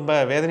அப்படிங்கிறது வந்து ரொம்ப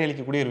வேதனை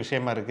அளிக்கக்கூடிய ஒரு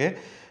விஷயமா இருக்குது.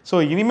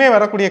 ஸோ இனிமேல்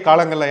வரக்கூடிய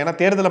காலங்களில், ஏன்னா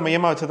தேர்தலை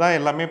மையமாக வச்சு தான்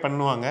எல்லாமே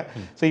பண்ணுவாங்க,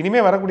 ஸோ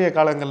இனிமேல் வரக்கூடிய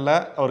காலங்களில்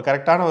அவர்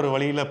கரெக்டான ஒரு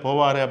வழியில்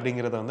போவார்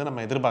அப்படிங்கிறத வந்து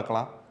நம்ம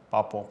எதிர்பார்க்கலாம்.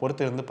 பார்ப்போம்,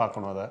 பொறுத்து இருந்து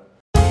பார்க்கணும். அதை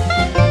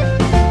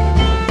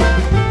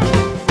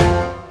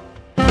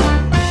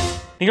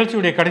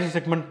நிகழ்ச்சியுடைய கடைசி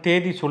செக்மெண்ட்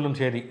தேதி சொல்லும்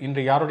செய்தி.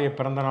 இன்று யாருடைய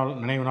பிறந்தநாள்,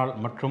 நினைவு நாள்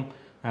மற்றும்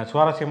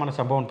சுவாரஸ்யமான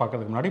சம்பவம்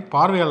பார்க்கறதுக்கு முன்னாடி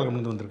பார்வையாளர்கள்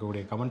வந்து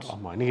வந்திருக்கக்கூடிய கமெண்ட்ஸ்.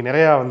 ஆமாம், இன்றைக்கி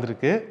நிறையா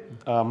வந்திருக்கு.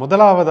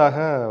 முதலாவதாக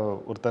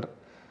ஒருத்தர்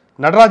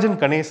நடராஜன்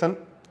கணேசன்,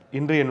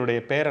 இன்று என்னுடைய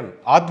பேரன்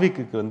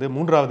ஆத்விக்கு வந்து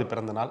 3வது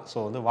பிறந்தநாள், ஸோ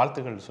வந்து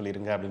வாழ்த்துக்கள்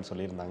சொல்லிடுங்க அப்படின்னு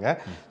சொல்லியிருந்தாங்க.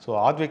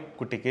 ஸோ ஆத்விக்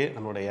குட்டிக்கு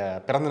நம்மளுடைய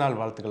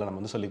பிறந்தநாள் வாழ்த்துக்களை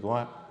நம்ம வந்து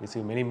சொல்லிக்குவோம். Wish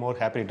you many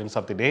more happy returns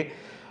of the day.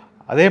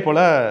 அதே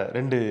போல்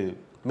 2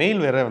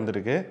 மெயில் வேறு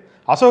வந்திருக்கு.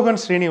 அசோகன்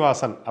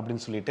ஸ்ரீனிவாசன்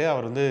அப்படின்னு சொல்லிட்டு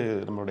அவர் வந்து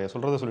நம்மளுடைய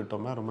சொல்கிறத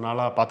சொல்லிட்டோம்னா ரொம்ப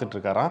நாளாக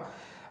பார்த்துட்ருக்காராம்.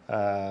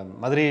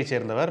 மதுரையை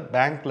சேர்ந்தவர்,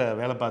 பேங்க்கில்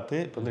வேலை பார்த்து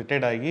இப்போ வந்து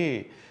ரிட்டையர்ட் ஆகி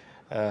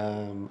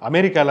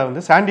அமெரிக்காவில்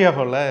வந்து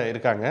சாண்டியாகோவில்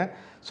இருக்காங்க.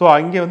 ஸோ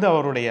அங்கே வந்து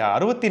அவருடைய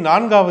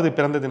 64வது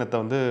பிறந்த தினத்தை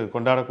வந்து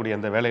கொண்டாடக்கூடிய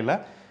அந்த வேலையில்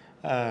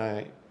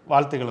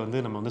வாழ்த்துக்களை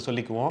வந்து நம்ம வந்து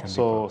சொல்லிக்குவோம்.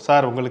 ஸோ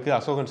சார் உங்களுக்கு,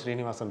 அசோகன்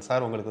ஸ்ரீனிவாசன்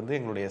சார் உங்களுக்கு வந்து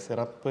எங்களுடைய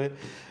சிறப்பு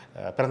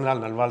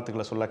பிறந்தநாள்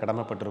நல்வாழ்த்துக்களை சொல்ல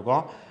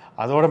கடமைப்பட்டிருக்கோம்.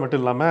 அதோடு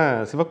மட்டும் இல்லாமல்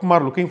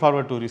Sivakumar looking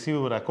forward to receive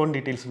ஒரு அக்கௌண்ட்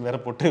டீட்டெயில்ஸ் வேறு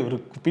போட்டு ஒரு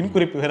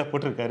பின்குறிப்பு வேறு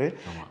போட்டிருக்காரு.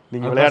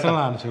 நீங்கள் விளையாட்டு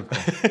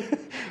அனுப்பிச்சு.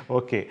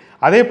 ஓகே,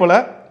 அதே போல்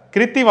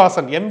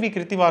கிருத்திவாசன், MV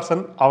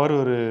கிருத்திவாசன், அவர்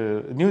ஒரு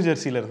நியூ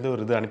ஜெர்சியிலேருந்து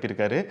ஒரு இது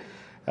அனுப்பியிருக்காரு.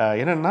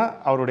 என்னென்னா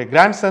அவருடைய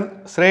கிராண்ட்சன்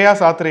ஸ்ரேயா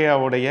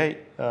சாத்ரேயாவுடைய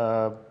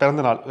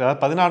பிறந்தநாள், அதாவது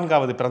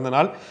 14வது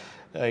பிறந்தநாள்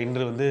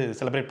இன்று வந்து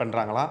செலிப்ரேட்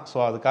பண்ணுறாங்களாம். ஸோ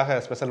அதுக்காக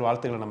ஸ்பெஷல்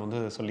வாழ்த்துக்களை நம்ம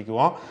வந்து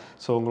சொல்லிக்குவோம்.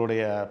 ஸோ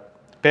உங்களுடைய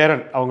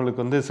பேரன்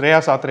அவங்களுக்கு வந்து ஸ்ரேயா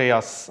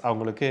சாத்ரேயாஸ்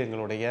அவங்களுக்கு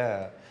எங்களுடைய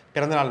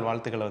பிறந்தநாள்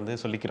வாழ்த்துக்களை வந்து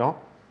சொல்லிக்கிறோம்.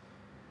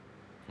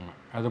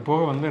 அது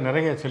போக வந்து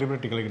நிறைய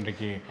செலிப்ரிட்டிகளுக்கு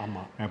இன்றைக்கு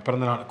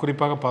பிறந்தநாள்,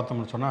 குறிப்பாக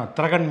பார்த்தோம்னு சொன்னால்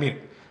திரகன்மீர்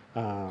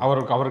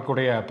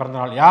அவருக்குடைய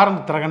பிறந்தநாள். யார்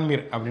அந்த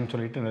திரகன்மீர் அப்படின்னு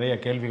சொல்லிட்டு நிறைய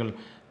கேள்விகள்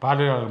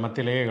பார்வையாளர்கள்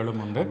மத்தியிலேயே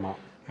எழும். வந்து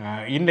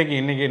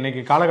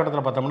இன்னைக்கு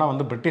காலகட்டத்தில் பார்த்தோம்னா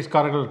வந்து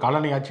பிரிட்டிஷ்காரர்கள்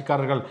காலனி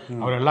ஆட்சிக்காரர்கள்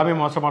அவர் எல்லாமே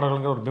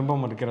மோசமானவர்கள்ங்கிற ஒரு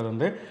பிம்பம் இருக்கிறது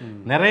வந்து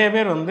நிறைய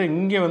பேர் வந்து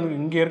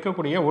இங்கே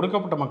இருக்கக்கூடிய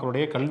ஒடுக்கப்பட்ட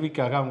மக்களுடைய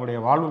கல்விக்காக அவங்களுடைய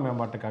வாழ்வு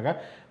மேம்பாட்டுக்காக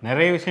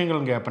நிறைய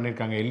விஷயங்கள் இங்கே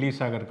பண்ணியிருக்காங்க.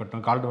 எல்லிஸாக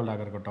இருக்கட்டும்,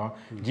 கால்டுவெல்லாக இருக்கட்டும்,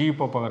 ஜி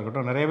போப்பாக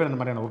இருக்கட்டும், நிறைய பேர் இந்த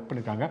மாதிரியான ஒர்க்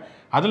பண்ணியிருக்காங்க.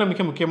 அதில்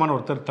மிக முக்கியமான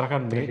ஒருத்தர்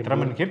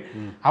திரமன்கீர்.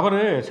 அவர்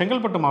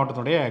செங்கல்பட்டு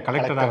மாவட்டத்துடைய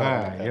கலெக்டராக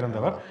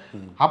இருந்தவர்.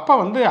 அப்போ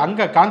வந்து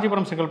அங்கே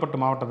காஞ்சிபுரம் செங்கல்பட்டு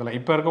மாவட்டத்தில்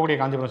இப்போ இருக்கக்கூடிய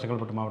காஞ்சிபுரம்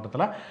செங்கல்பட்டு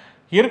மாவட்டத்தில்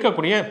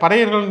இருக்கக்கூடிய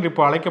பறையர்கள்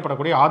இப்போ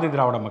அழைக்கப்படக்கூடிய ஆதி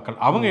திராவிட மக்கள்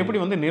அவங்க எப்படி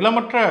வந்து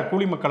நிலமற்ற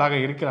கூலி மக்களாக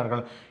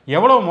இருக்கிறார்கள்,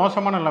 எவ்வளவு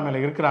மோசமான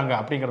நிலைமையில் இருக்கிறாங்க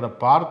அப்படிங்கிறத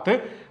பார்த்து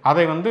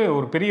அதை வந்து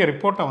ஒரு பெரிய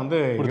ரிப்போர்ட்டை வந்து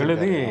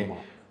எழுதி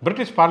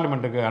பிரிட்டிஷ்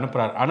பார்லிமெண்ட்டுக்கு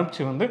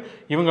அனுப்பிச்சு வந்து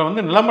இவங்க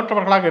வந்து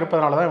நிலமற்றவர்களாக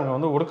இருப்பதனால தான் இவங்க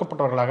வந்து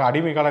ஒடுக்கப்பட்டவர்களாக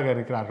அடிமைகளாக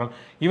இருக்கிறார்கள்.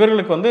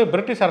 இவர்களுக்கு வந்து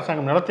பிரிட்டிஷ்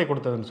அரசாங்கம் நிலத்தை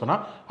கொடுத்ததுன்னு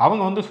சொன்னால்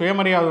அவங்க வந்து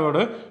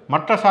சுயமரியாதையோடு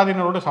மற்ற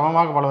சாதியினரோடு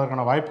சமமாக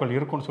வாழ்வதற்கான வாய்ப்புகள்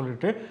இருக்குன்னு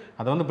சொல்லிட்டு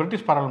அதை வந்து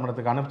பிரிட்டிஷ்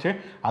பார்லிமெண்ட்டுக்கு அனுப்பிச்சு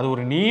அது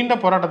ஒரு நீண்ட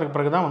போராட்டத்துக்கு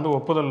பிறகு தான் வந்து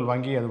ஒப்புதல்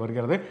வாங்கி அது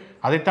வருகிறது.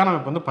 அதைத்தான்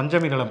நம்ம இப்போ வந்து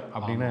பஞ்சமி நிலம்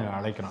அப்படின்னு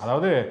அழைக்கணும்.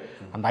 அதாவது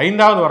அந்த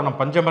 5வது வர்ணம்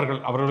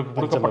பஞ்சமர்கள் அவர்களுக்கு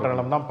கொடுக்கப்பட்ட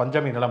நிலம் தான்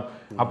பஞ்சமி நிலம்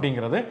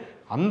அப்படிங்கிறது.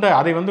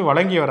 அதை வந்து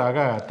வழங்கியவராக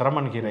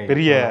திரமன்கீரை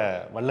பெரிய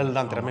வள்ளல்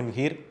தான்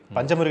திரமன்கீர்.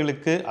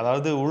 பஞ்சமர்களுக்கு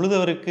அதாவது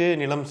உழுதவருக்கு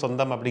நிலம்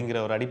சொந்தம் அப்படிங்கிற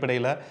ஒரு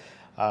அடிப்படையில்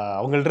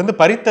அவங்கள்ட்ட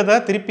பறித்ததை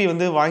திருப்பி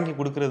வந்து வாங்கி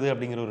கொடுக்கறது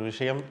அப்படிங்கிற ஒரு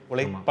விஷயம்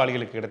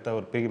உழைப்பாளிகளுக்கு கிடைத்த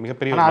ஒரு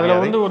மிகப்பெரிய.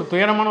 அதில் வந்து ஒரு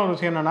துயரமான ஒரு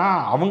விஷயம் என்னன்னா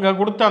அவங்க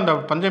கொடுத்த அந்த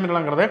பஞ்சமி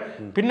நிலங்கிறது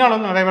பின்னால்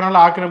வந்து நிறைய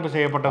நாள் ஆக்கிரமிப்பு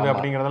செய்யப்பட்டது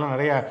அப்படிங்கிறதெல்லாம்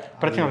நிறைய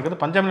பிரச்சனை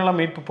இருக்குது. பஞ்சமி நிலம்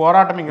மீட்பு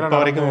போராட்டம்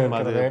வரைக்கும்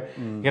அது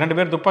 2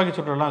 பேர் துப்பாக்கி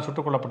சுட்டுலாம்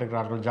சுட்டுக்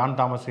கொல்லப்பட்டிருக்கிறார்கள். ஜான்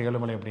தாமஸ்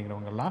ஏழுமலை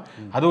அப்படிங்கிறவங்க எல்லாம்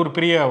அது ஒரு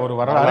பெரிய ஒரு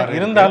வரலாறு.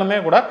 இருந்தாலுமே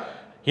கூட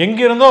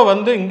எங்கிருந்தோ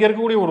வந்து இங்கே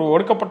இருக்கக்கூடிய ஒரு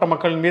ஒடுக்கப்பட்ட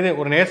மக்கள் மீது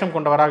ஒரு நேசம்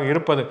கொண்டவராக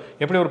இருப்பது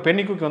எப்படி ஒரு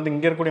பெண்ணிக்கு வந்து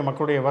இங்கே இருக்கக்கூடிய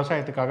மக்களுடைய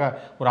விவசாயத்துக்காக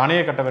ஒரு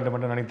அணையை கட்ட வேண்டும்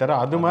என்று நினைத்தாரோ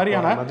அது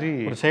மாதிரியான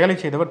ஒரு செயலை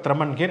செய்தவர்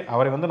திரமன்கீர்.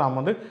 அவரை வந்து நாம்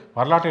வந்து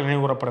வரலாற்றில்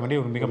நினைவுகூரப்பட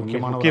வேண்டிய ஒரு மிக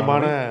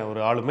முக்கியமான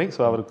ஒரு ஆளுமை.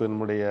 ஸோ அவருக்கு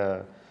நம்முடைய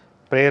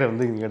பிரேயரை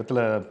வந்து இந்த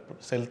இடத்துல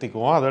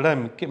செலுத்திக்குவோம். அதோட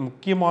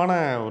முக்கியமான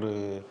ஒரு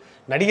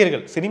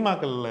நடிகர்கள்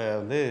சினிமாக்களில்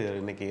வந்து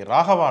இன்னைக்கு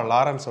ராகவா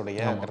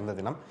லாரன்ஸோடைய பிறந்த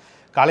தினம்.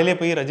 காலையிலே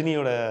போய்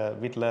ரஜினியோட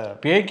வீட்டில்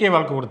பேய்க்கே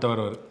வாழ்க்கை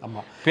கொடுத்தவர் அவர்.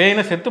 ஆமாம்,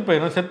 பேய்னா செத்து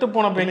போயிடும், செத்து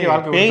போன பேய்க்கு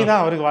வாழ்க்கை, பேய்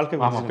தான் அவருக்கு வாழ்க்கை.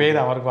 ஆமாம், பேய்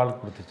தான் அவருக்கு வாழ்க்கை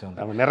கொடுத்துச்சு.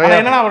 நிறைய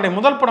என்னன்னா அவருடைய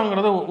முதல்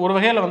படங்கிறது ஒரு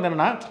வகையில் வந்து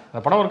என்னன்னா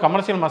அந்த படம் ஒரு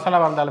கமர்ஷியல்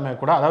மசாலாவாக இருந்தாலுமே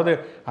கூட அதாவது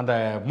அந்த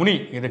முனி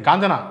இது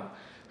காஞ்சனா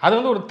அது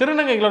வந்து ஒரு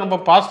திருநங்கைகளை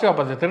ரொம்ப பாசிட்டிவாக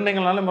பார்த்துச்சு.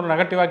 திருநங்கைனாலும் ஒரு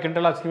நெகட்டிவாக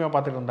கிண்டலாக சினிமா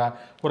பார்த்துட்டு இருந்தா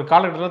ஒரு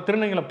காலகட்டத்தில்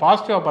திருநங்கைகளை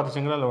பாசிட்டிவாக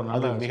பார்த்துச்சுங்கிறது ஒரு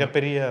நல்ல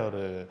மிகப்பெரிய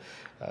ஒரு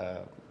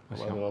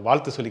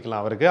வாழ்த்து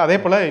சொல்லிக்கலாம் அவருக்கு. அதே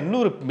போல்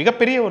இன்னொரு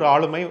மிகப்பெரிய ஒரு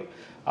ஆளுமை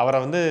அவரை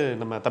வந்து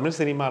நம்ம தமிழ்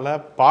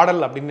சினிமாவில்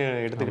பாடல் அப்படின்னு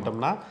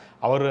எடுத்துக்கிட்டோம்னா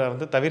அவரை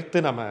வந்து தவிர்த்து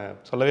நம்ம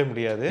சொல்லவே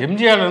முடியாது.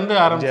 எம்ஜிஆர் வந்து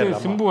ஆரம்பிச்சு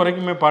சிம்பு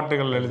வரைக்குமே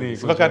பாட்டுகள் எழுதி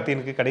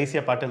சிவகார்த்தியனுக்கு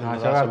கடைசியாக பாட்டு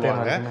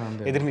சொல்லுவாங்க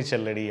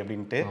எதிர்நீச்சல் அடி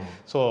அப்படின்ட்டு.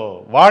 ஸோ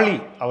வாலி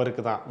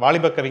அவருக்கு தான்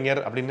வாலிப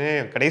கவிஞர் அப்படின்னு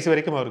கடைசி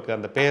வரைக்கும் அவருக்கு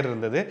அந்த பேர்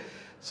இருந்தது.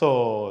 ஸோ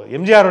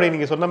எம்ஜிஆருடைய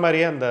நீங்கள் சொன்ன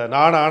மாதிரியே அந்த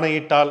நான்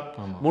ஆணையிட்டால்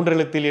 3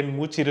 எழுத்தில் என்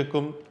மூச்சு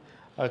இருக்கும்,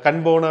 கண்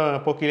போன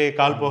போக்கிலே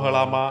கால்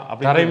போகலாமா,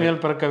 தரைமேல்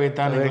பிறக்க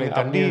வைத்தான்,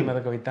 தண்ணீர்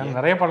மிதக்க வைத்தான்,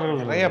 நிறைய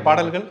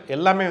பாடல்கள்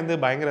எல்லாமே வந்து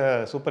பயங்கர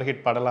சூப்பர்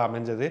ஹிட் பாடலாக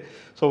அமைஞ்சது.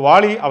 ஸோ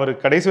வாலி அவர்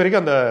கடைசி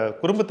வரைக்கும் அந்த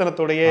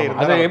குறும்புத்தனத்தோடையே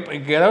இருந்தார்.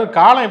 ஏதாவது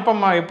காலம்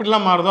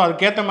எப்படிலாம் மாறுதோ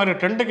அதுக்கேற்ற மாதிரி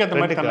ட்ரெண்டுக்கு ஏற்ற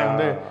மாதிரி தன்னை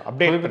வந்து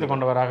புதுப்பித்துக்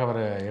கொண்டவராக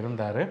அவர்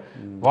இருந்தார்.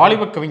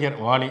 வாலிப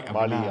கவிஞர் வாலி.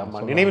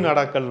 ஆமாம், நினைவு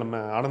நாடாக்கள் நம்ம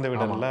ஆனந்த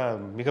விடனில்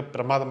மிக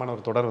பிரமாதமான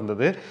ஒரு தொடர்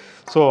வந்தது.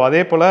 ஸோ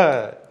அதே போல்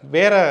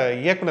வேற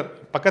இயக்குனர்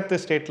பக்கத்து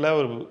ஸ்டேட்டில்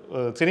ஒரு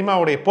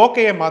சினிமாவுடைய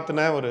போக்கையை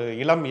மாற்றின ஒரு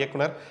இளம்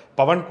இயக்குனர்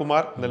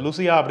பவன்குமார். இந்த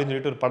லுசியா அப்படின்னு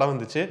சொல்லிட்டு ஒரு படம்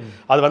வந்துச்சு.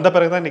 அது வந்த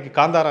பிறகு தான் இன்றைக்கி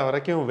காந்தாரா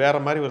வரைக்கும் வேறு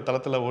மாதிரி ஒரு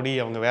தளத்தில் ஓடி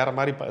அவங்க வேறு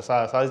மாதிரி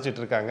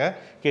சாதிச்சுட்டு இருக்காங்க,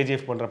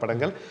 கேஜிஎஃப் போன்ற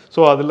படங்கள்.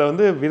 ஸோ அதில்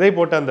வந்து விதை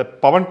போட்ட அந்த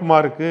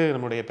பவன்குமாருக்கு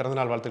நம்மளுடைய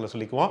பிறந்தநாள் வாழ்த்துக்களை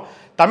சொல்லிக்குவோம்.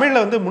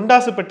 தமிழில் வந்து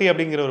முண்டாசுப்பட்டி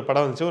அப்படிங்கிற ஒரு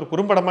படம் வந்துச்சு, ஒரு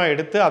குறும்படமாக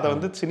எடுத்து அதை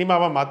வந்து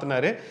சினிமாவாக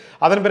மாற்றினார்.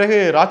 அதன் பிறகு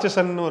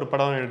ராட்சசன் ஒரு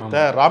படம்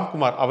எடுத்த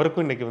ராம்குமார்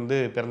அவருக்கும் இன்றைக்கி வந்து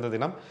பிறந்த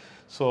தினம்.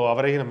 ஸோ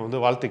அவரையும் நம்ம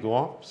வந்து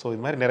வாழ்த்துக்குவோம். ஸோ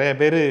இது மாதிரி நிறைய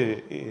பேர்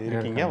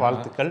இருக்கீங்க,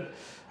 வாழ்த்துக்கள்.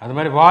 அது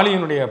மாதிரி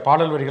வாலியினுடைய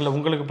பாடல் வரிகள்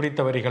உங்களுக்கு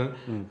பிடித்த வரிகள்,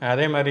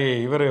 அதே மாதிரி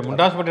இவர்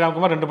முண்டாசுப்பட்டி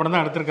ராம்குமார் 2 படம்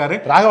தான் எடுத்திருக்காரு.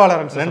 ராகவா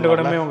லாரன்ஸ் 2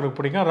 படமே உங்களுக்கு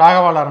பிடிக்கும்.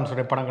 ராகவா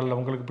லாரன்ஸுடைய படங்கள்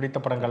உங்களுக்கு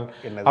பிடித்த படங்கள்,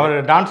 அவர்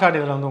டான்ஸ்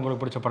ஆடியதில் வந்து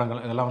உங்களுக்கு பிடிச்ச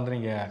படங்கள் இதெல்லாம் வந்து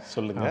நீங்கள்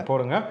சொல்லுங்கள்,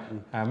 போடுங்க.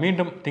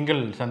 மீண்டும்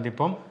திங்கள்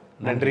சந்திப்போம்.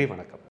 நன்றி, வணக்கம்.